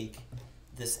can take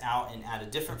this out and add a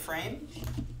different frame.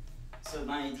 So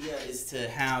my idea is to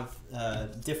have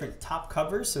different top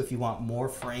covers, so if you want more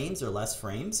frames or less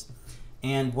frames.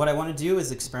 And what I want to do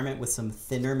is experiment with some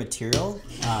thinner material.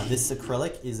 This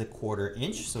acrylic is 1/4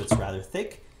 inch, so it's rather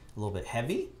thick, a little bit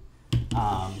heavy.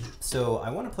 So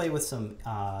I want to play with some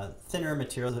thinner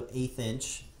materials of 1/8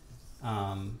 inch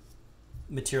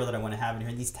material that I want to have in here.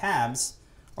 And these tabs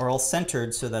are all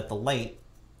centered so that the light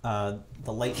from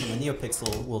the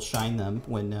NeoPixel will shine them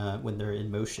when they're in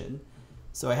motion.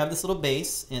 So I have this little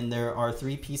base, and there are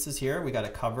 3 pieces here. We got a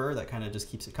cover that kind of just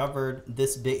keeps it covered.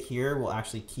 This bit here will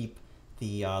actually keep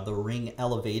the ring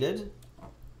elevated.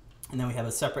 And then we have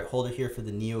a separate holder here for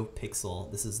the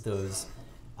NeoPixel. This is those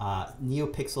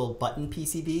NeoPixel button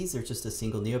PCBs. They're just a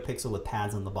single NeoPixel with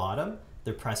pads on the bottom.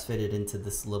 They're press fitted into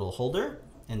this little holder.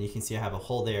 And you can see I have a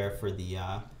hole there for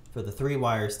the 3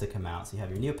 wires to come out. So you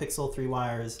have your NeoPixel 3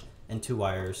 wires and 2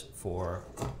 wires for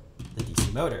the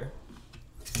DC motor.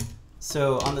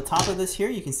 So on the top of this here,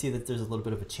 you can see that there's a little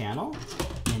bit of a channel.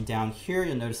 And down here,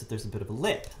 you'll notice that there's a bit of a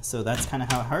lip. So that's kind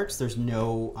of how it works. There's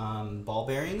no ball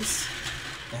bearings.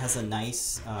 It has a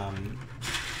nice,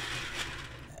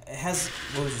 it has,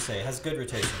 what would you say? It has good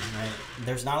rotation, right?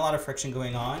 There's not a lot of friction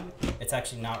going on. It's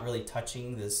actually not really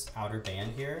touching this outer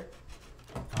band here.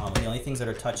 The only things that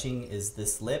are touching is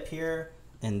this lip here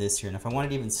and this here. And if I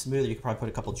wanted it even smoother, you could probably put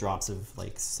a couple drops of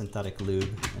like synthetic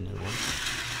lube and it'll work.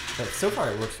 But so far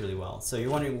it works really well. So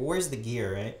you're wondering, where's the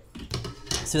gear, right?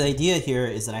 So the idea here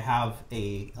is that I have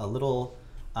a little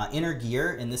inner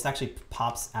gear, and this actually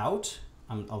pops out.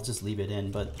 I'll just leave it in,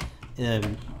 but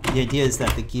the idea is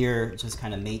that the gear just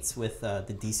kind of mates with the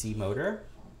DC motor.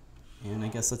 And I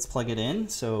guess let's plug it in.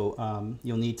 So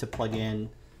you'll need to plug in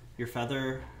your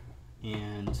feather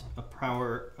and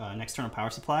an external power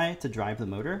supply to drive the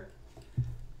motor.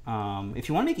 If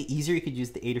you want to make it easier, you could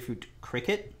use the Adafruit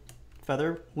Cricut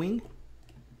feather wing.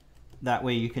 That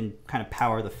way you can kind of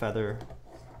power the feather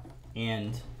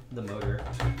and the motor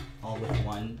all with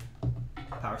one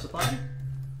power supply.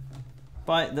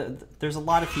 But there's a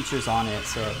lot of features on it.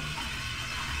 So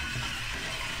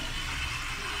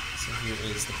here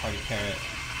is the Party Parrot.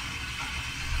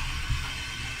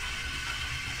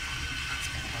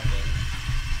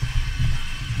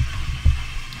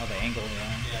 Oh, the angle,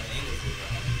 yeah. Yeah, the angle is really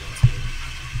hard to get to.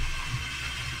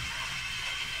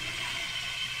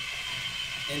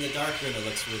 In the dark room, it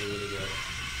looks really, really good.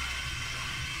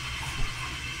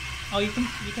 Oh, you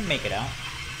can make it out.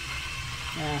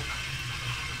 Yeah.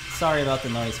 Sorry about the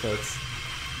noise, folks.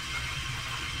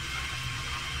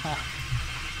 Huh.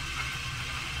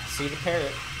 See the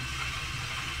parrot.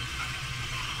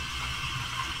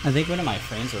 I think one of my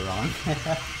frames are wrong.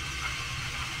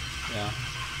 Yeah.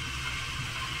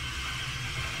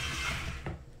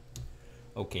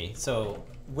 Okay, so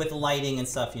with lighting and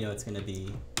stuff, you know, it's gonna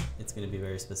be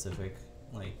very specific.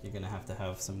 Like you're gonna have to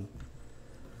have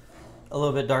a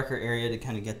little bit darker area to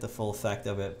kind of get the full effect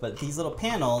of it. But these little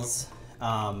panels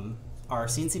are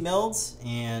CNC milled,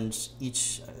 and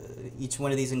each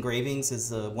one of these engravings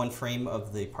is one frame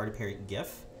of the Party Parrot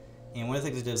GIF. And one of the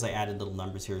things I did is I added little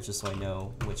numbers here just so I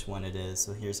know which one it is.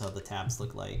 So here's how the tabs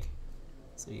look like.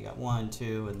 So you got 1,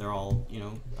 2, and they're all, you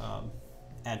know,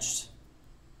 etched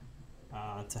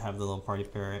to have the little Party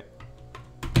Parrot.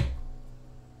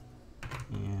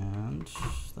 And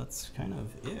that's kind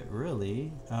of it,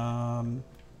 really.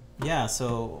 Yeah,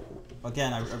 so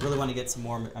again, I really want to get some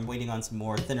more. I'm waiting on some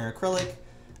more thinner acrylic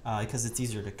because it's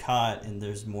easier to cut and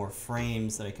there's more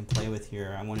frames that I can play with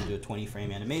here. I want to do a 20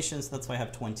 frame animation, so that's why I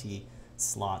have 20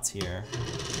 slots here.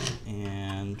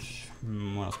 And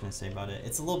what else can I say about it?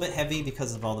 It's a little bit heavy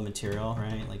because of all the material,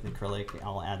 right? Like the acrylic, it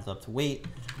all adds up to weight.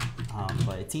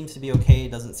 But it seems to be okay.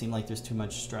 It doesn't seem like there's too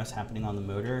much stress happening on the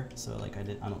motor. So like I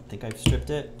don't think I've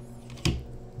stripped it. You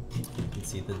can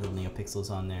see the little NeoPixels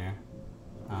on there.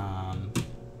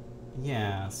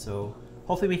 Yeah, so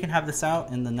hopefully we can have this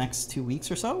out in the next 2 weeks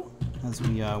or so as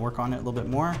we work on it a little bit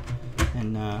more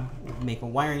and make a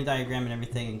wiring diagram and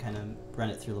everything and kind of run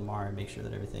it through Lamar and make sure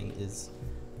that everything is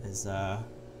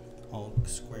all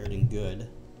squared and good.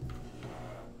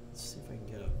 Let's see if I can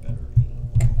get a better angle.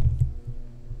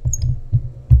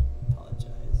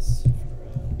 Apologize for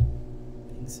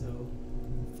being so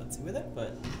futzy with it,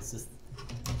 but it's just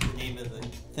the name of the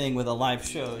thing with a live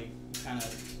show. You kind of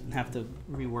have to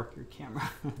rework your camera.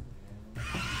 Can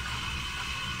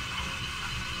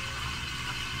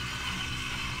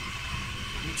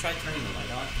you try turning the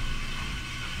light on?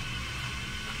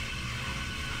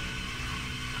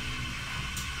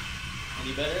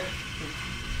 Any better?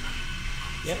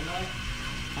 Yep. Similar?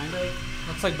 Kind of?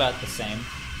 Looks like about the same.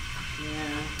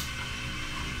 Yeah.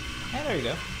 Yeah, there you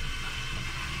go.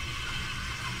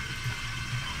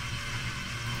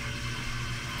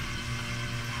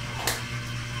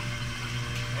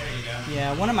 There you go.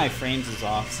 Yeah, one of my frames is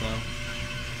off, so.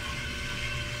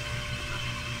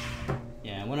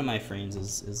 Yeah, one of my frames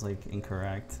is like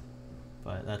incorrect,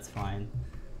 but that's fine.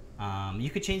 You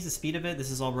could change the speed of it.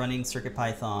 This is all running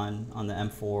CircuitPython on the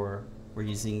M4. We're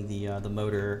using the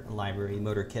motor library,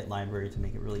 motor kit library, to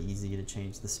make it really easy to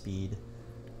change the speed.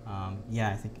 Yeah,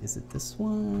 I think, is it this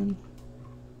one?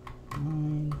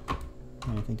 Mine.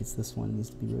 Yeah, I think it's this one, needs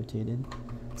to be rotated.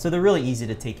 So they're really easy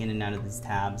to take in and out of these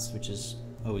tabs, which is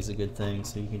always a good thing.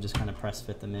 So you can just kind of press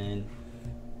fit them in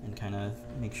and kind of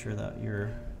make sure that your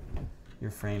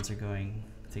frames are going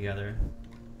together.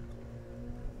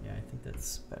 Yeah, I think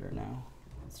that's better now.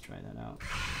 Let's try that out.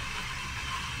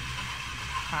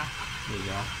 There you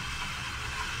go.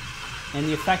 And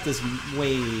the effect is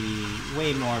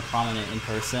way more prominent in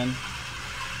person.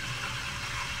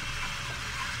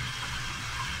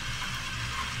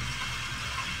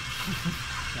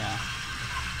 Yeah.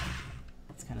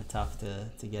 It's kind of tough to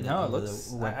get it over the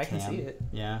webcam. I can see it.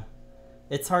 Yeah.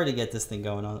 It's hard to get this thing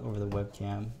going on over the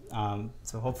webcam.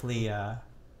 So hopefully,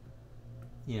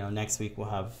 you know, next week we'll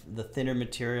have the thinner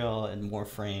material and more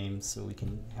frames so we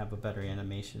can have a better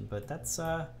animation. But that's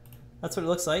what it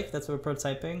looks like. That's what we're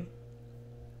prototyping.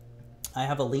 I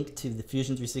have a link to the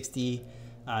Fusion 360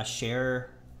 share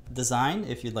design.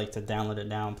 If you'd like to download it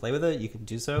now and play with it, you can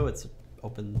do so. It's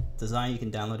open design. You can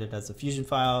download it as a Fusion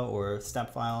file or a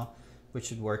step file, which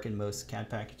should work in most CAD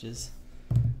packages.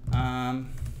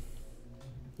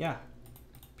 Yeah.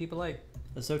 People like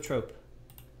The Zoetrope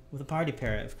with a party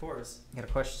parrot, of course. Got a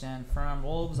question from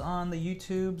Wolves on the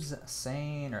YouTubes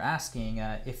saying or asking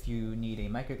if you need a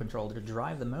microcontroller to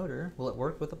drive the motor, will it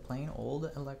work with a plain old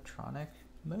electronic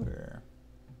motor?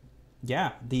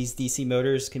 Yeah, these DC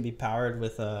motors can be powered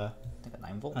with I think a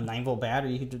 9-volt. a 9-volt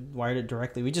battery. You can wire it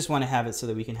directly. We just want to have it so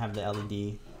that we can have the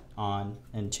LED on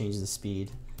and change the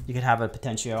speed. You could have a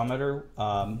potentiometer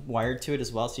wired to it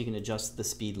as well, so you can adjust the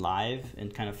speed live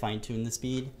and kind of fine tune the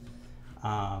speed.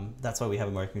 That's why we have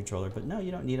a microcontroller. But no,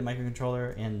 you don't need a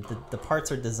microcontroller, and the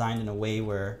parts are designed in a way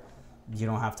where you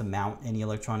don't have to mount any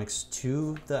electronics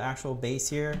to the actual base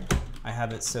here. I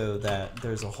have it so that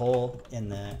there's a hole in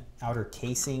the outer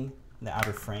casing, the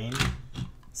outer frame,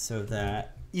 so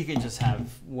that you can just have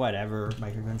whatever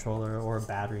microcontroller or a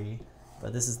battery,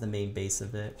 but this is the main base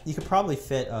of it. You could probably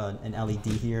fit an LED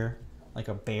here, like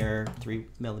a bare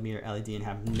 3mm LED, and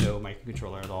have no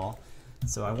microcontroller at all.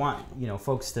 So I want, you know,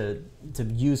 folks to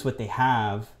use what they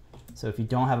have. So if you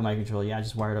don't have a microcontroller, yeah,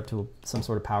 just wire it up to some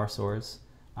sort of power source.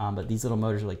 But these little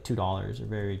motors are like $2. They're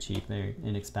very cheap. They're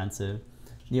inexpensive.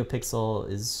 NeoPixel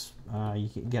is you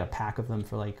can get a pack of them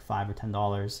for like $5 or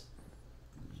 $10.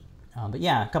 But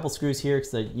yeah, a couple screws here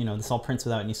because you know this all prints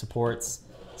without any supports.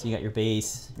 So you got your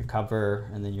base, your cover,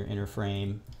 and then your inner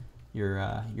frame,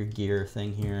 your gear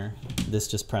thing here. This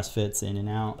just press fits in and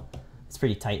out. It's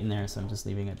pretty tight in there, so I'm just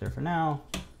leaving it there for now.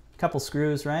 A couple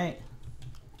screws, right?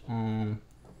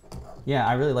 Yeah,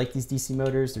 I really like these DC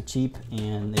motors. They're cheap,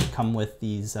 and they come with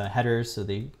these headers, so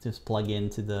they just plug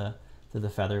into the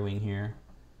feather wing here.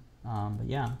 But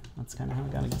yeah, that's kind of how I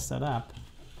got to get set up.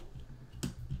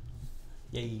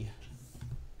 Yay.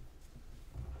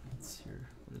 Let's see here.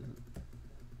 What is it?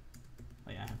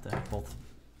 Oh yeah, I have to have both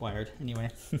wired anyway.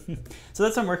 So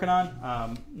that's what I'm working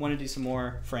on. Want to do some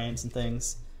more frames and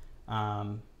things.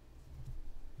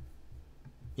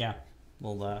 Yeah,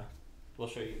 we'll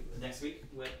show you next week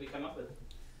what we come up with.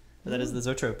 But that is the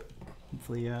Zoetrope.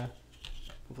 Hopefully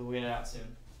we'll get it out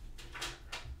soon.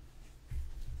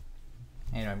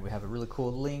 Anyway, we have a really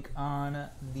cool link on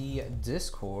the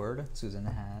Discord. Susan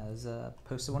has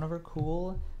posted one of her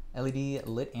cool LED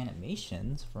lit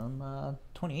animations from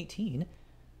 2018.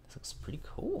 This looks pretty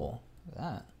cool. Look at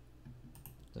that.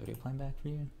 Is the video playing back for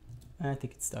you? I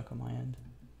think it's stuck on my end.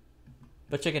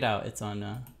 But check it out. It's on,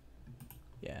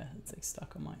 yeah, it's like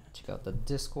stuck on my end. Check out the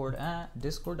Discord at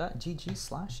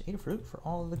discord.gg/Adafruit for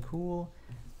all of the cool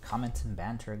comments and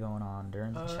banter going on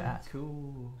during the chat.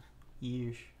 Cool.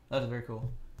 Yeesh. That was very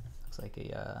cool. Looks like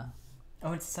a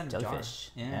oh, it's a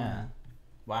jellyfish. Yeah.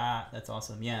 Wow, that's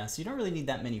awesome. Yeah, so you don't really need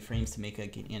that many frames to make a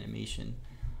good animation.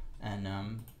 And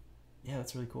yeah,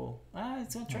 that's really cool.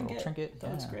 It's a trinket.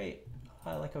 That looks great.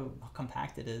 I like how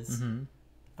compact it is. Mm-hmm.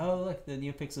 Oh, look, the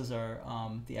NeoPixels are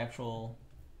the actual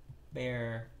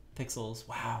bare pixels.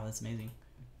 Wow, that's amazing.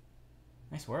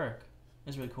 Nice work.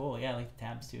 That's really cool. Yeah, I like the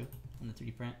tabs too on the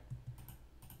 3D print.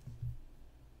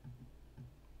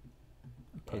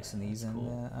 posting Yeah, these that's in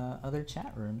cool. the other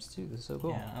chat rooms too. This is so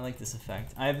cool. Yeah, I like this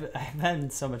effect. I've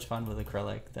had so much fun with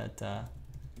acrylic that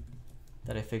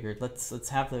that I figured let's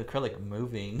have the acrylic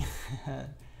moving.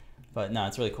 But no,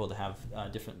 it's really cool to have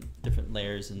different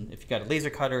layers, and if you got a laser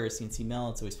cutter or CNC mill,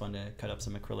 it's always fun to cut up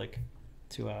some acrylic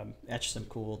to etch some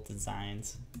cool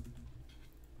designs.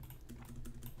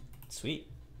 Sweet.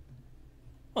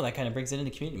 Well, that kind of brings it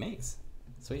into Community Makes.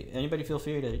 Sweet. Anybody feel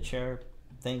free to share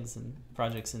things and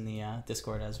projects in the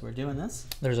Discord as we're doing this.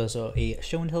 There's also a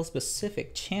Show and Tell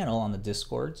specific channel on the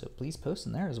Discord, so please post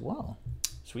in there as well.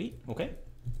 Sweet. Okay.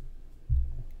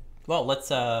 Well, let's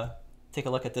take a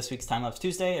look at this week's Time Lapse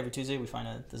Tuesday. Every Tuesday we find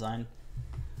a design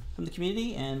from the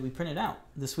community and we print it out.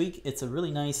 This week it's a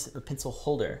really nice pencil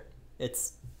holder.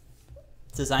 It's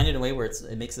designed in a way where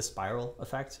it makes a spiral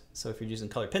effect. So if you're using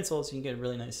colored pencils, you can get a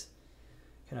really nice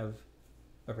kind of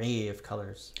array of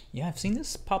colors. Yeah, I've seen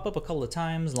this pop up a couple of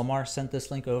times. Lamar sent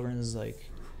this link over and is like,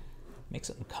 make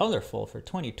something colorful for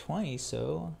 2020.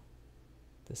 So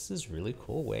this is a really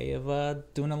cool way of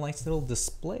doing a nice little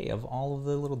display of all of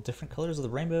the little different colors of the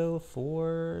rainbow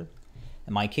for,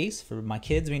 in my case, for my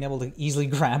kids being able to easily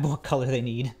grab what color they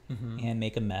need and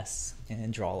make a mess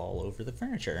and draw all over the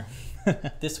furniture.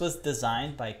 This was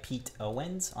designed by Pete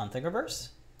Owens on Thingiverse,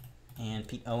 and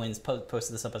Pete Owens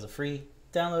posted this up as a free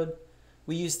download.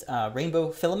 We used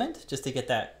rainbow filament just to get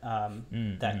that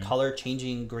that color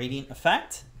changing gradient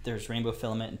effect. There's rainbow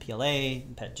filament in PLA,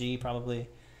 PETG probably,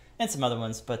 and some other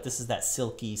ones, but this is that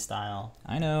silky style.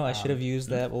 I know, I should have used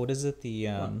that. What is it? The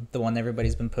one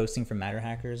everybody's been posting from Matter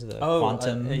Hackers, the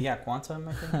Quantum. Yeah, Quantum,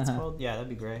 I think it's called. Yeah, that'd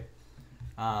be great.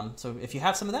 So if you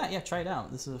have some of that, yeah, try it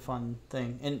out. This is a fun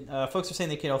thing. And folks are saying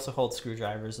they could also hold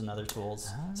screwdrivers and other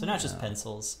tools. So not just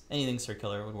pencils. Anything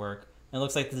circular would work. And it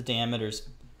looks like the diameter's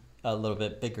a little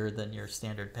bit bigger than your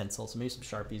standard pencil, so maybe some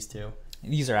Sharpies too.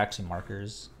 These are actually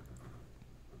markers.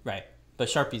 Right. But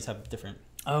Sharpies have different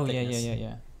Oh, thickness.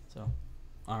 yeah. So,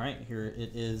 all right, here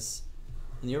it is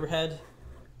in the overhead.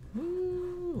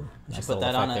 Woo! I should Nice put little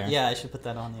that on effect it. there. Yeah, I should put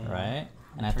that on the Right?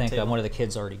 And I turntable. think one of the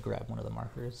kids already grabbed one of the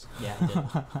markers. Yeah,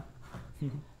 I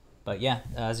did. But yeah,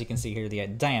 as you can see here, the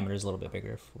diameter is a little bit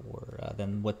bigger for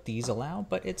than what these allow,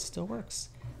 but it still works.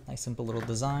 Nice simple little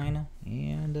design.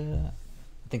 And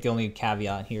I think the only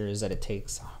caveat here is that it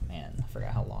takes, oh man, I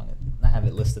forgot how long I have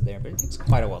it listed there, but it takes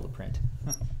quite a while to print.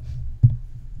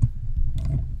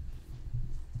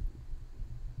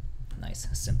 Nice,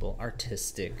 simple,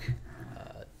 artistic,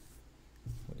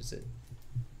 what is it?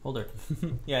 Holder.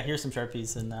 Yeah, here's some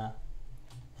Sharpies in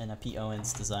a Pete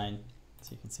Owens design,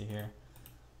 so you can see here.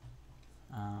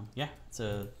 Yeah, it's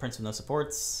a prints with no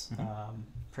supports.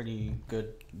 Pretty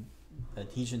good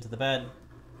adhesion to the bed.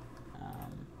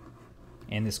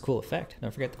 And this cool effect.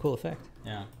 Don't forget the cool effect.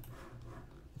 Yeah.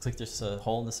 Looks like there's a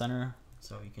hole in the center,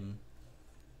 so you can,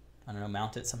 I don't know,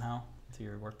 mount it somehow to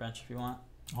your workbench if you want.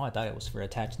 Oh, I thought it was for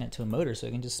attaching it to a motor so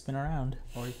it can just spin around.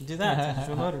 Or you can do that, attach it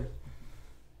to a motor.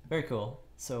 Very cool.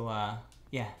 So,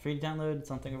 yeah, free to download. It's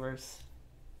on Thingiverse.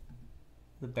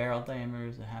 The barrel diameter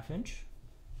is a 1/2 inch.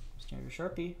 Standard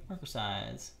Sharpie, marker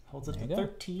size. Holds up There to you go.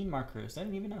 13 markers. I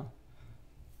didn't even know.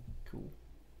 Cool.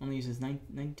 Only uses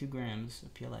 92 grams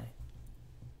of PLA.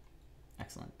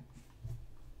 Excellent.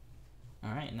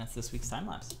 All right, and that's this week's time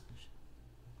lapse.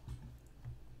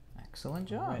 Excellent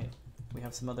job. All right. We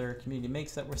have some other community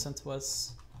makes that were sent to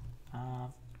us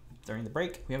during the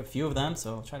break. We have a few of them,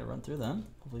 so I'll try to run through them.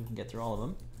 Hopefully we can get through all of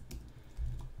them.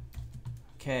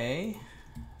 Okay,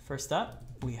 first up,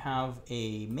 we have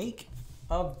a make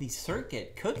of the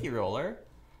Circuit cookie roller.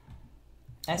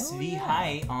 SV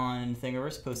High on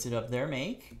Thingiverse posted up their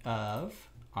make of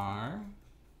our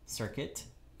Circuit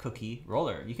cookie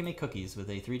roller. You can make cookies with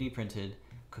a 3D printed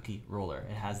cookie roller.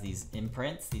 It has these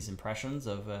imprints, these impressions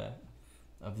of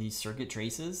these circuit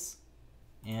traces,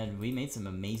 and we made some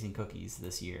amazing cookies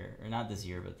this year, or not this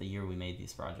year, but the year we made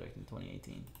this project in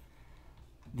 2018.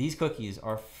 These cookies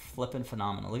are flippin'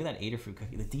 phenomenal. Look at that Adafruit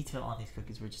cookie. The detail on these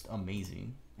cookies were just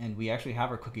amazing, and we actually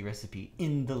have our cookie recipe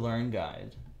in the Learn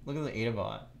Guide. Look at the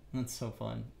AdaBot. That's so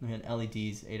fun. We had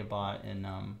LEDs, AdaBot, and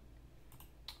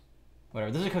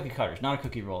whatever. Those are cookie cutters, not a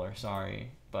cookie roller.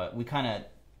 Sorry, but we kind of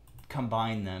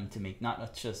combine them to make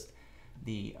not just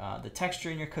the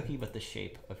texture in your cookie, but the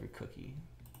shape of your cookie.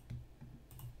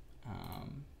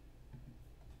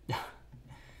 Yeah,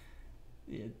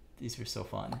 these were so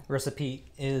fun. Recipe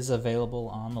is available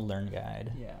on the Learn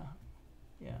Guide.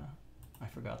 Yeah. I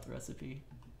forgot the recipe.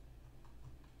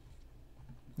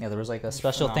 Yeah, there was like a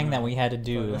special thing that we had to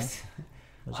do. This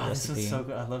was so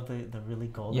good. I love the really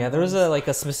golden. Yeah, there was ones.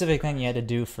 a specific thing you had to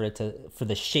do for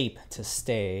the shape to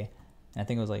stay. And I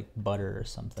think it was like butter or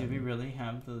something. Did we really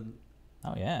have the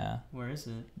Oh yeah, Where is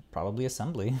it? probably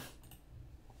assembly.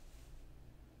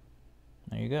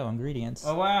 There you go, ingredients.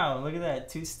 Oh wow! Look at that.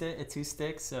 Two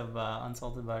sticks of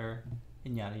unsalted butter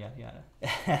and yada yada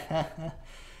yada.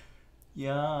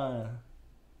 Yeah.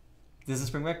 Does this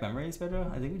bring back memories,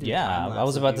 Pedro? I think we did. A Yeah, time I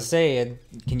was lapse of about you. to say,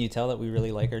 can you tell that we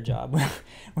really like our job?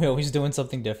 We're always doing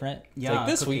something different. It's Yeah, like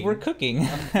this week cooking. we're cooking.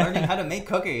 I'm learning how to make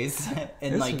cookies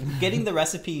and This like is- getting the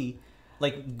recipe.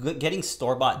 Like getting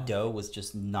store bought dough was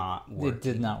just not working. It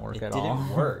did not work It at didn't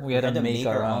all. work. We had to make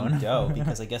our own. dough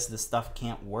because I guess this stuff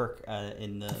can't work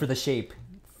in the. For the shape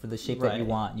that you Right.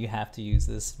 want, you have to use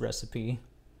this recipe.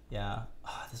 Yeah,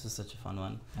 oh, this was such a fun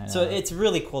one. I So know. it's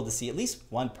really cool to see at least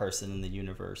one person in the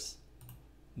universe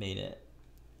made it.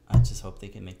 I just hope they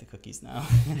can make the cookies now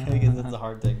because it's a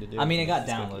hard thing to do. I mean, it make got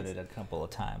these downloaded cookies. a couple of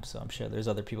times, so I'm sure there's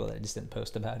other people that just didn't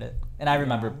post about it. And I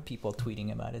remember Yeah. people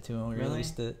tweeting about it too when we Really?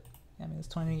 released it. I mean, it's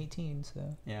 2018,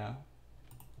 so. Yeah.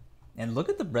 And look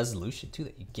at the resolution too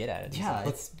that you get at it. Yeah,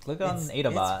 look on it's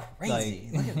AdaBot. crazy.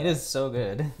 Like, Look at it that. is so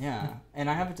good. Yeah, and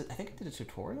I think I did a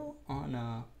tutorial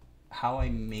on how I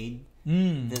made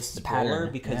this the roller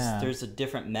pattern, because yeah. there's a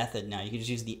different method now. You can just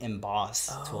use the emboss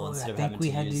tool Oh, instead I of think having we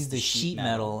to had to use use the sheet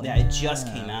metal. Yeah, it just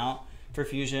Yeah. came out for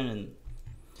Fusion, and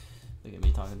look at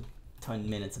me talking 10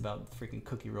 minutes about freaking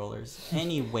cookie rollers.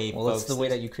 Anyway, Well, folks, it's the way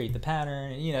that you create the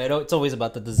pattern. You know, it's always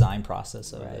about the design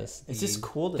process of right. this. It's just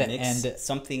cool to the mix end-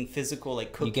 something physical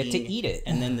like cooking. You get to eat it.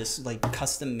 and then this like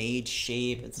custom made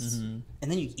shape. It's Mm-hmm.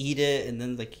 and then you eat it, and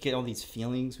then like you get all these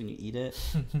feelings when you eat it.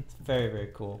 It's very very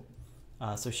cool.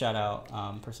 So shout out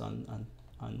person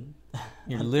on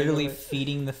You're on literally Facebook.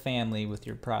 feeding the family with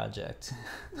your project.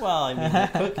 Well, I mean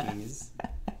the cookies.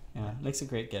 Yeah, makes a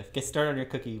great gift. Get started on your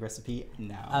cookie recipe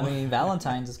now. I mean,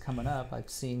 Valentine's is coming up. I've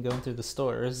seen going through the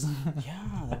stores. yeah,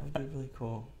 that would be really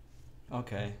cool.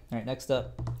 Okay, All right, next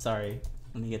up. sorry.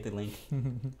 Let me get the link.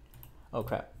 Oh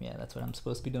crap! Yeah, that's what I'm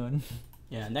supposed to be doing.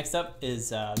 Yeah, next up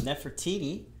is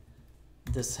Nefertiti.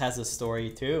 This has a story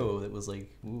too. That was like,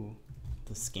 ooh,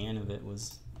 the scan of it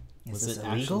was Is it this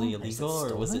actually illegal? Is it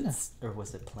illegal stolen? or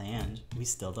was it planned? We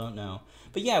still don't know.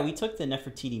 But yeah, we took the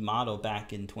Nefertiti model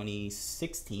back in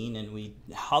 2016 and we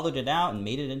hollowed it out and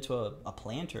made it into a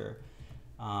planter.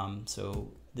 So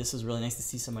this is really nice to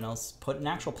see someone else put an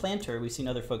actual planter. We've seen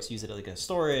other folks use it like a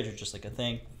storage or just like a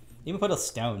thing. Even put a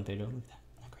stone, Pedro. Look at that.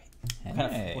 Oh,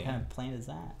 great. Hey. What kind of plant is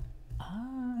that?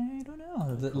 I don't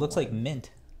know. It cool. looks like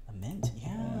mint. A mint,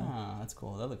 yeah, that's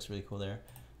cool. That looks really cool there.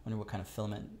 Wonder what kind of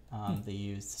filament they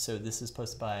used. So this is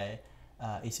posted by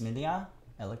Asimilia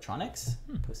Electronics,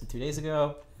 posted 2 days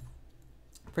ago.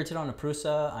 Printed on a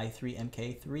Prusa i3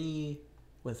 MK3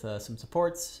 with some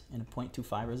supports and a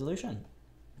 0.25 resolution.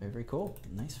 Very, very cool.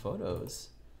 Nice photos.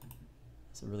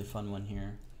 It's a really fun one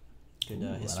here. Good Ooh,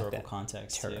 I like historical that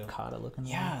context too. Terracotta looking.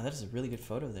 Yeah, that is a really good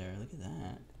photo there. Look at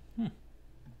that.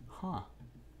 Huh.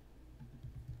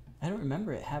 I don't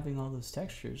remember it having all those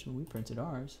textures when we printed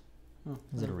ours. Oh,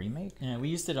 Is it a remake? Yeah, we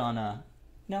used it on a.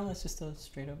 No, it's just a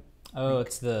straight up. Oh,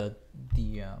 it's the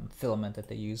filament that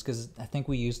they use because I think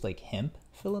we used like hemp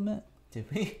filament. Did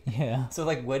we? Yeah. So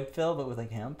like wood fill, but with like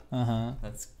hemp. Uh huh.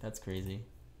 That's crazy.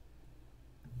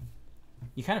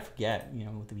 You kind of forget,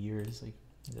 with the years, like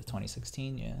Is it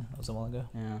 2016? Yeah, that was a while ago.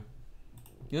 yeah.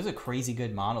 It was a crazy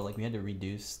good model. Like we had to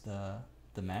reduce the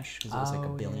mesh because it was like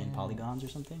a Oh, billion yeah. polygons or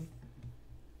something.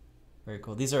 Very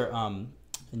cool. These are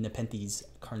Nepenthes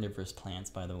carnivorous plants,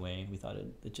 by the way. We thought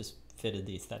it just fitted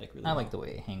the aesthetic really I well. like the way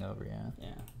it hang over. Yeah.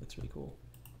 Yeah, looks really cool.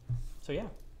 So yeah,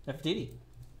 Nefertiti.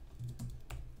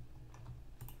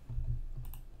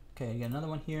 Okay, I got another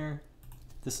one here.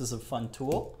 This is a fun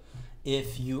tool.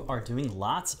 If you are doing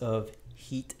lots of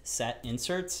heat set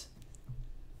inserts,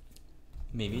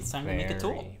 maybe it's time to make a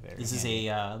tool. Very, very This is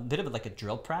a bit of like a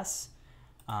drill press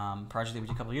project that we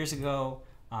did a couple years ago.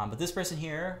 But this person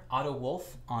here, Otto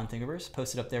Wolf on Thingiverse,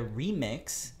 posted up their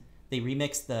remix. They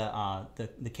remixed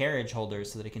the carriage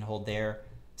holders so that it can hold their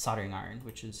soldering iron,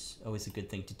 which is always a good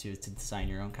thing to do, to design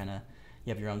your own kind of.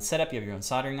 You have your own setup, you have your own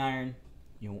soldering iron.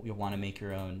 You'll want to make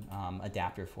your own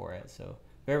adapter for it. So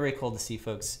very, very cool to see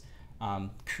folks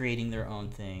creating their own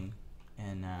thing.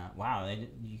 And wow,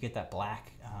 you get that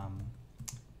black.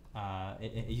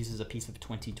 It uses a piece of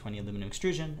 2020 aluminum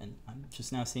extrusion, and I'm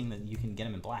just now seeing that you can get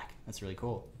them in black. That's really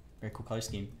cool. Very cool color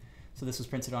scheme. So this was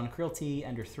printed on Acryl T,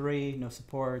 Ender 3, no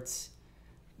supports.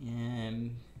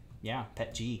 And yeah,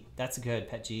 PET G. That's good,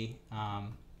 PET G.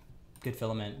 Good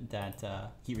filament that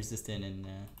heat resistant and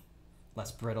less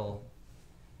brittle,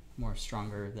 more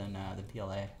stronger than the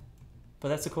PLA. But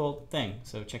that's a cool thing.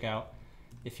 So check out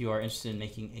if you are interested in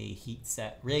making a heat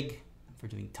set rig for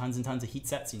doing tons and tons of heat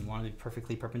sets and you want to be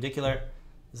perfectly perpendicular.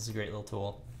 This is a great little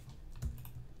tool.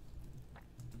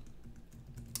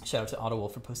 Shout out to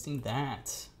AutoWolf for posting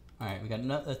that. All right, we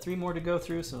got 3 more to go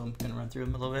through, so I'm gonna run through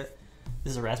them a little bit.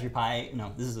 This is a Raspberry Pi.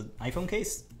 No, this is an iPhone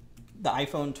case. The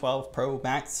iPhone 12 Pro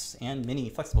Max and Mini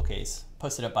flexible case,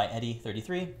 posted up by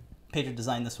Eddie33. Pedro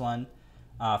designed this one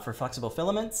for flexible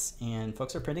filaments, and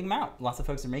folks are printing them out. Lots of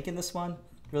folks are making this one.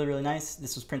 Really, really nice.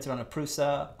 This was printed on a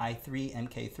Prusa i3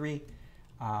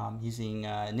 MK3 using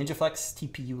NinjaFlex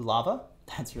TPU Lava.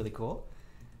 That's really cool.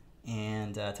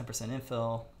 And 10%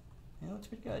 infill. Yeah, it looks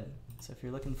pretty good. So if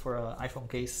you're looking for an iPhone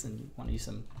case and you want to use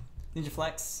some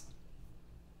NinjaFlex,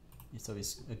 it's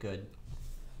always a good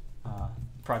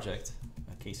project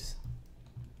case.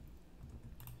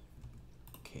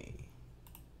 Okay.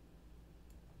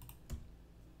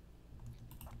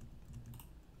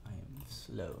 I am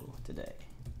slow today.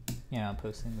 Yeah, I'm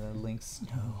posting the links.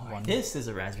 This is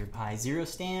a Raspberry Pi Zero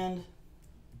stand.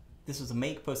 This was a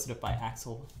make posted up by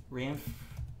Axel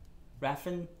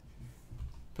Raffin.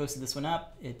 Posted this one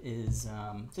up. It is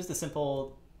just a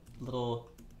simple little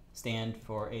stand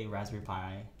for a Raspberry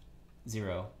Pi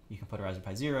Zero. You can put a Raspberry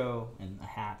Pi Zero and a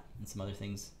hat and some other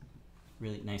things.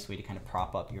 Really nice way to kind of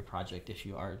prop up your project if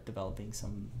you are developing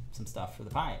some stuff for the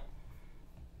Pi.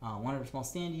 One of the small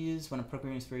stand used when I'm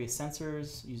programming various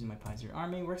sensors using my Pi Zero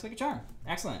Army. Works like a charm.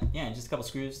 Excellent. Yeah, just a couple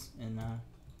screws and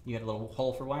you got a little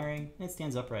hole for wiring. And it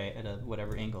stands upright at a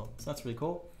whatever angle. So that's really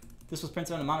cool. This was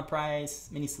printed on a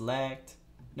Monoprice Mini Select.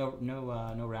 No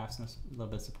wraps, a little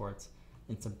bit of supports,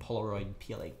 and some Polaroid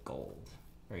PLA gold.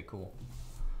 Very cool.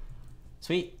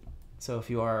 Sweet. So if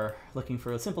you are looking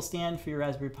for a simple stand for your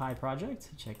Raspberry Pi project,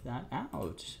 check that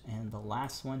out. And the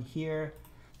last one here,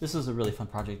 this was a really fun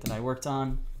project that I worked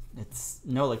on. It's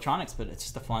no electronics, but it's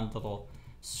just a fun little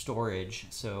storage.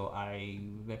 So I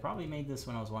probably made this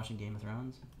when I was watching Game of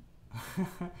Thrones.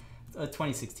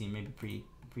 2016, maybe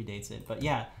predates it, but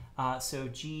yeah. So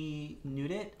G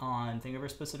Nudit on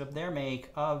Thingiverse posted up their make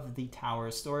of the tower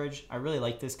storage. I really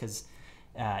like this because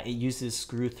it uses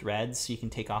screw threads, so you can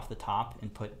take off the top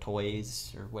and put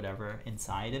toys or whatever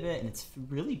inside of it, and it's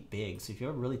really big. So if you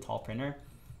have a really tall printer,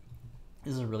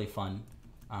 this is a really fun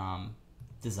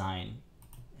design.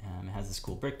 It has this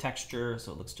cool brick texture,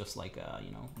 so it looks just like a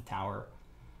tower.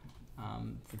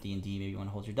 For D&D, maybe you want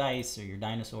to hold your dice or your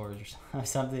dinosaurs or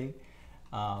something.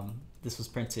 This was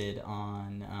printed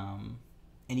on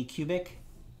Anycubic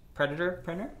Predator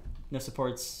printer. No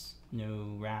supports,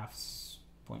 no rafts,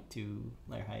 0.2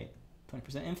 layer height,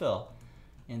 20% infill.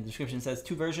 And the description says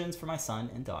 2 versions for my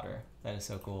son and daughter. That is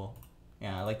so cool.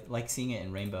 Yeah, I like seeing it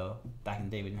in rainbow. Back in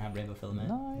the day, we didn't have rainbow filament.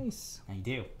 Nice. And you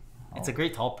do. It's a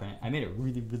great tall print. I made it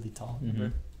really, really tall. Remember?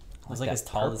 It was like as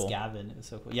tall as Gavin. It was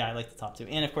so cool. Yeah, I like the top too.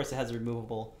 And of course, it has a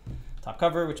removable top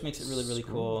cover, which makes it really, really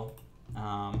cool.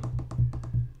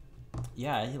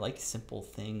 Yeah, I like simple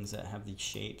things that have these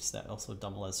shapes that also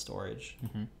double as storage.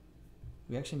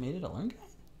 We actually made it a learn guide?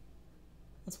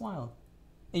 That's wild.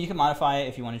 And you can modify it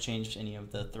if you want to change any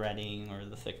of the threading or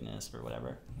the thickness or whatever.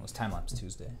 It was Time-Lapse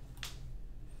Tuesday.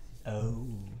 Oh,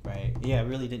 right. Yeah, it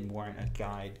really didn't warrant a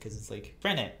guide because it's like,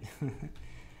 print it.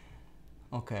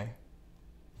 Okay.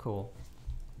 Cool.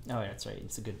 Oh, yeah, that's right.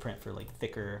 It's a good print for like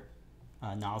thicker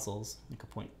nozzles, like a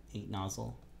 0.8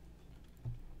 nozzle.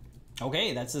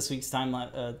 Okay, that's this week's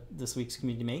this week's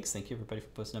community makes. Thank you everybody for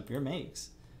posting up your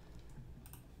makes.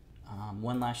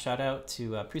 One last shout out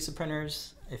to Prusa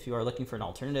printers. If you are looking for an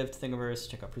alternative to Thingiverse,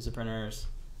 check out Prusa printers.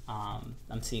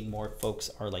 I'm seeing more folks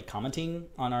are like commenting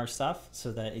on our stuff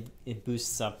so that it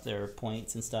boosts up their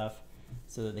points and stuff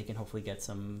so that they can hopefully get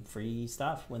some free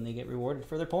stuff when they get rewarded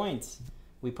for their points.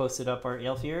 We posted up our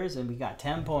Aelfirs and we got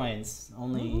 10 points.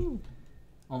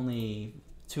 Only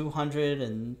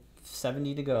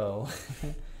 270 to go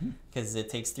because it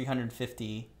takes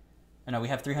 350. Oh, no, we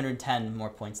have 310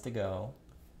 more points to go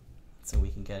so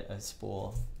we can get a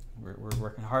spool. We're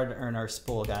working hard to earn our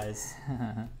spool, guys.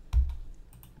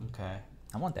 Okay.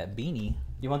 I want that beanie.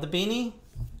 You want the beanie?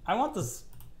 I want this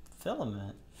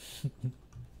filament.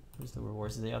 Where's the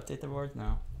rewards? Did they update the rewards?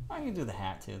 No. I can do the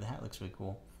hat too. The hat looks really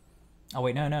cool. Oh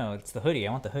wait, no, it's the hoodie.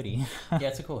 I want the hoodie. Yeah,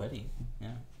 it's a cool hoodie.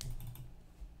 Yeah.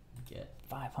 Get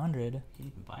 500. Can you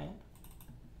even buy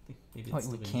it? Maybe Wait,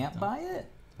 we can't buy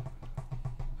it?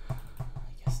 I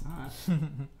guess not.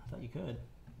 I thought you could.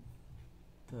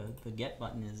 The get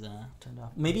button is turned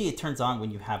off. Maybe it turns on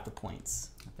when you have the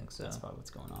points. I think so. That's probably what's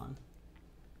going on.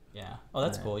 Yeah. Oh,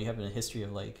 that's cool. You have a history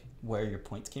of like where your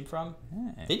points came from.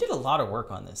 Hey. They did a lot of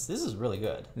work on this. This is really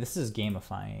good. This is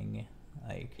gamifying.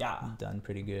 Like, done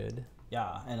pretty good.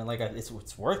 Yeah, and like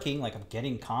it's working. Like I'm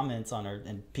getting comments on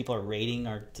and people are rating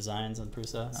our designs on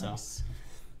Prusa. Nice. So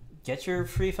get your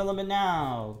free filament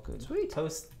now. Good. Sweet.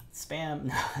 Post spam.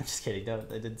 No, I'm just kidding. Don't.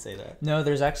 I didn't say that. No,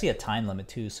 there's actually a time limit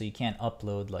too, so you can't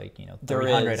upload like There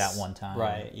 300 is. at one time.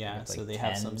 Right, yeah. It's, like, So they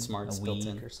have 10 some smarts a built week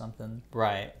in. or something.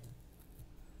 Right.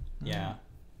 Yeah.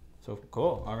 So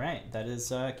cool. All right. That is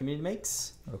Community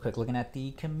Makes. Real quick, looking at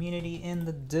the community in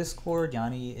the Discord,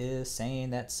 Yanni is saying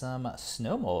that some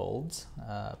snow molds,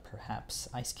 perhaps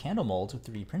ice candle molds with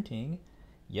 3D printing.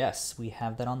 Yes, we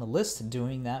have that on the list.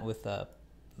 Doing that with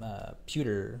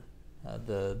pewter, with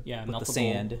the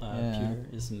sand. Pewter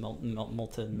is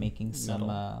molten. Making some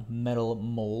metal. metal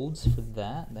molds for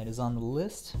that. That is on the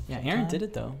list. Yeah, Erin did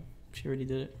it though. She already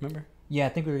did it. Remember? Yeah, I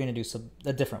think we were gonna do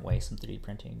a different way, some 3D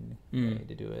printing way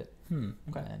to do it.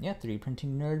 Okay. And yeah, 3D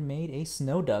printing nerd made a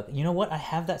snow duck. You know what? I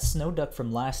have that snow duck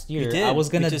from last year. You did. I was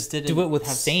gonna We just didn't do it with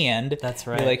have- sand. That's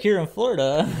Be right. like here in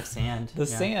Florida, The sand. the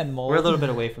yeah. sand mold. We're a little bit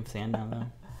away from sand now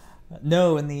though.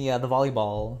 No, in the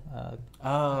volleyball.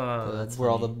 Oh, that's where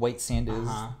all the funny. white sand is.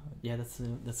 Yeah, that's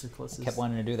the closest. Kept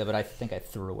wanting to do that, but I think I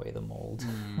threw away the mold.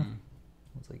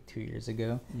 It was like 2 years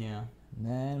ago. Yeah. And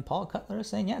then Paul Cutler is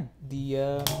saying, yeah,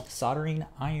 the soldering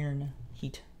iron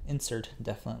heat insert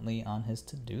definitely on his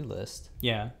to-do list.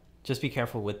 Yeah. Just be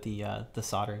careful with the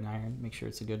soldering iron. Make sure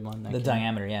it's a good one. The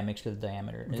diameter, yeah, make sure the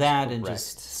diameter is That correct. and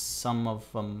just some of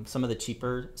the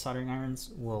cheaper soldering irons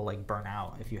will like burn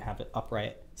out if you have it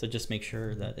upright. So just make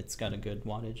sure that it's got a good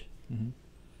wattage.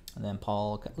 And then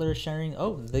Paul Cutler is sharing,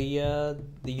 the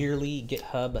yearly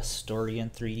GitHub story in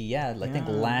 3D. Yeah, I think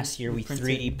Yeah, last year we printed-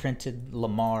 3D printed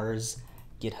Lamar's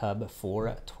GitHub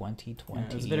for 2020. Yeah,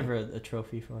 it was a bit of a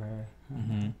trophy for her.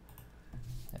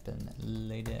 I've been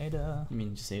Lady Ada. You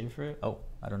mean just Adafruit? Oh,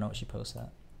 I don't know what she posts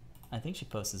at. I think she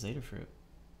posts as Adafruit.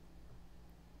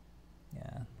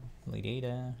 Yeah, Lady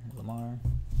Ada, Lamar.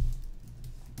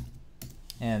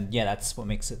 And yeah, that's what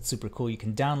makes it super cool. You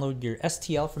can download your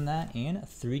STL from that and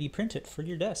 3D print it for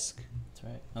your desk. That's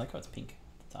right. I like how it's pink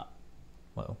at the top.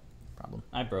 Whoa, problem.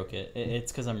 I broke it.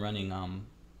 It's because I'm running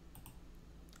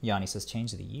Yanni says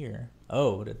change the year.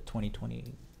 Oh, to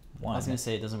 2021. I was gonna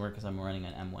say it doesn't work because I'm running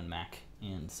an M1 Mac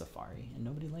and Safari, and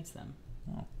nobody likes them.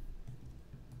 Oh.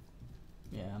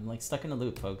 Yeah, I'm like stuck in a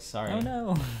loop, folks. Sorry. Oh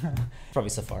no. Probably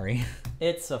Safari.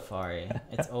 It's Safari.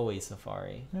 It's always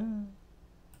Safari.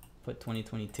 Put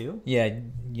 2022. Yeah,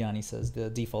 Yanni says the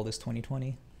default is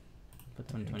 2020. Put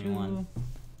 2021.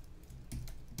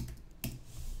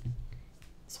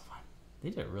 So fun.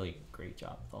 They did a really great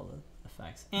job with all the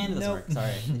effects. And it doesn't work.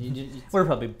 Sorry. We're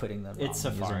probably putting the It's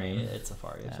wrong Safari. username. It's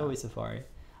Safari. It's Yeah. always Safari.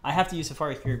 I have to use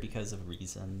Safari here because of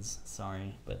reasons.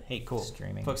 Sorry. But hey, cool.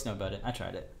 Streaming. Folks know about it. I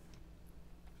tried it.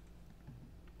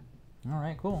 All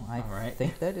right, cool. I All right.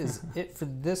 think that is it for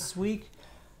this week.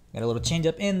 Got a little change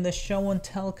up in the show and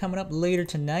tell coming up later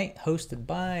tonight, hosted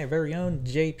by our very own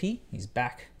JP. He's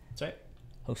back That's right.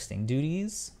 hosting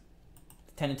duties.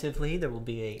 Tentatively, there will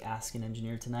be a Ask an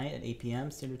Engineer tonight at 8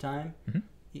 p.m. Standard Time.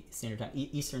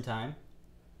 Eastern Time.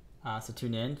 So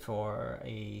tune in for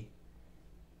a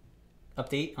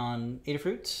update on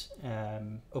Adafruit,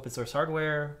 open source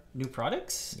hardware, new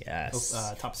products, Yes.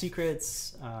 top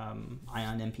secrets, Ion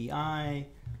MPI,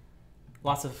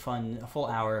 lots of fun. A full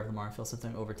hour of Lamar Phil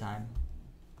System overtime.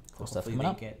 Cool stuff Hopefully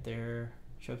coming they up. get their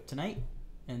show tonight,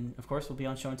 and of course we'll be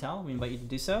on Show and Tell. We invite you to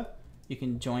do so. You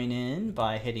can join in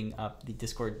by hitting up the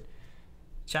Discord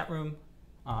chat room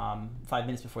 5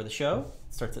 minutes before the show.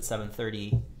 It starts at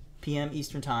 7:30 p.m.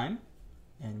 Eastern Time,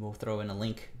 and we'll throw in a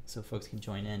link so folks can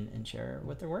join in and share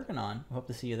what they're working on. We hope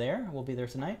to see you there. We'll be there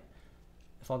tonight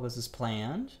if all goes as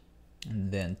planned.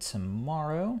 And then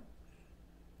tomorrow,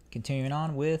 continuing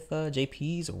on with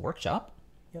JP's workshop.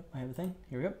 Yep, I have a thing.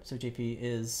 Here we go. So JP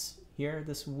is here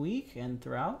this week and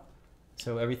throughout.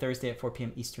 So every Thursday at 4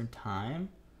 p.m. Eastern Time.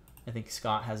 I think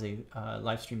Scott has a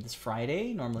live stream this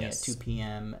Friday, normally Yes. at 2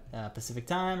 p.m. Pacific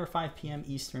Time or 5 p.m.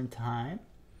 Eastern Time.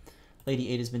 Lady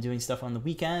Ada's been doing stuff on the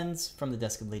weekends from the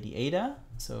desk of Lady Ada.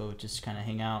 So just kind of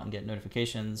hang out and get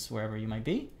notifications wherever you might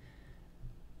be.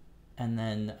 And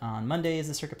then on Monday is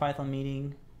the CircuitPython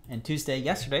meeting. And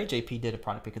yesterday, JP did a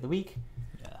product pick of the week.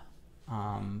 Yeah.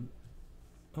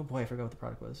 Oh boy, I forgot what the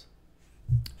product was.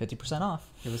 50% off.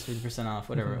 It was 50% off,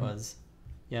 whatever it was.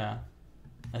 Yeah.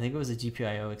 I think it was a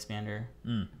GPIO expander.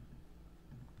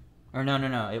 Or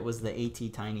no. It was the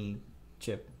AT Tiny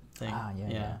chip thing.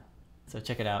 Yeah. So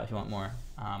check it out if you want more.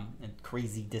 And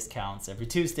crazy discounts every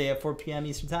Tuesday at 4 p.m.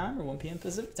 Eastern Time or 1 p.m.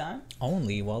 Pacific Time.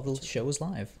 Only while the show is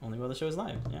live. Only while the show is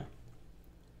live, yeah.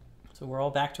 So we're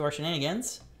all back to our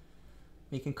shenanigans.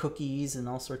 Making cookies and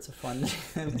all sorts of fun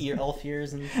elf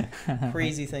ears and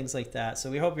crazy things like that. So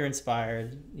we hope you're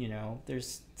inspired. You know,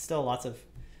 there's still lots of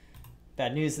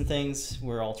bad news and things.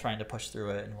 We're all trying to push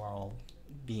through it, and we're all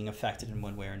being affected in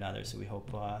one way or another. So we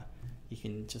hope you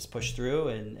can just push through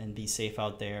and be safe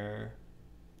out there.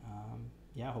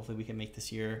 Yeah, hopefully we can make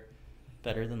this year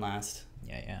better than last.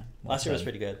 Yeah. Last year was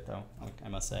pretty good, though, I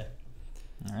must say.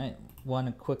 All right.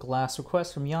 One quick last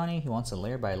request from Yanni. He wants a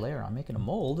layer by layer. I'm making a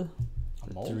mold.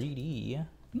 A mold? 3D.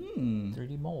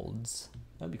 3D molds.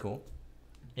 That'd be cool.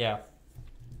 Yeah,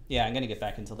 I'm gonna get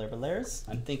back into layer by layers.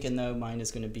 I'm thinking though mine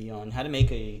is gonna be on how to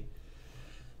make a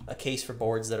case for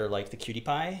boards that are like the Cutie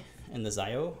Pie and the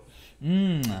Zio.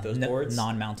 Those boards,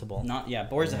 non-mountable.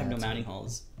 Boards that have no mounting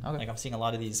holes. Okay. Like I'm seeing a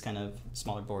lot of these kind of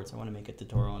smaller boards. I want to make a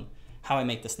tutorial on how I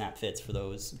make the snap fits for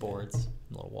those boards.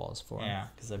 Little walls for. Yeah,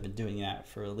 because I've been doing that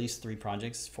for at least 4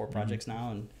 projects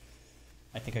now, and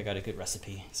I think I got a good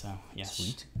recipe. So yes.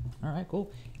 Sweet. All right,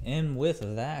 cool. And with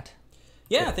that.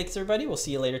 Yeah, thanks everybody. We'll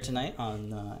see you later tonight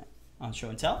on Show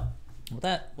and Tell. With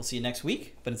that, We'll see you next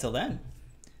week. But until then,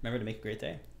 remember to make a great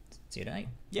day. see you tonight.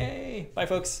 Yay! Bye,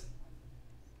 folks.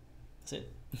 That's it.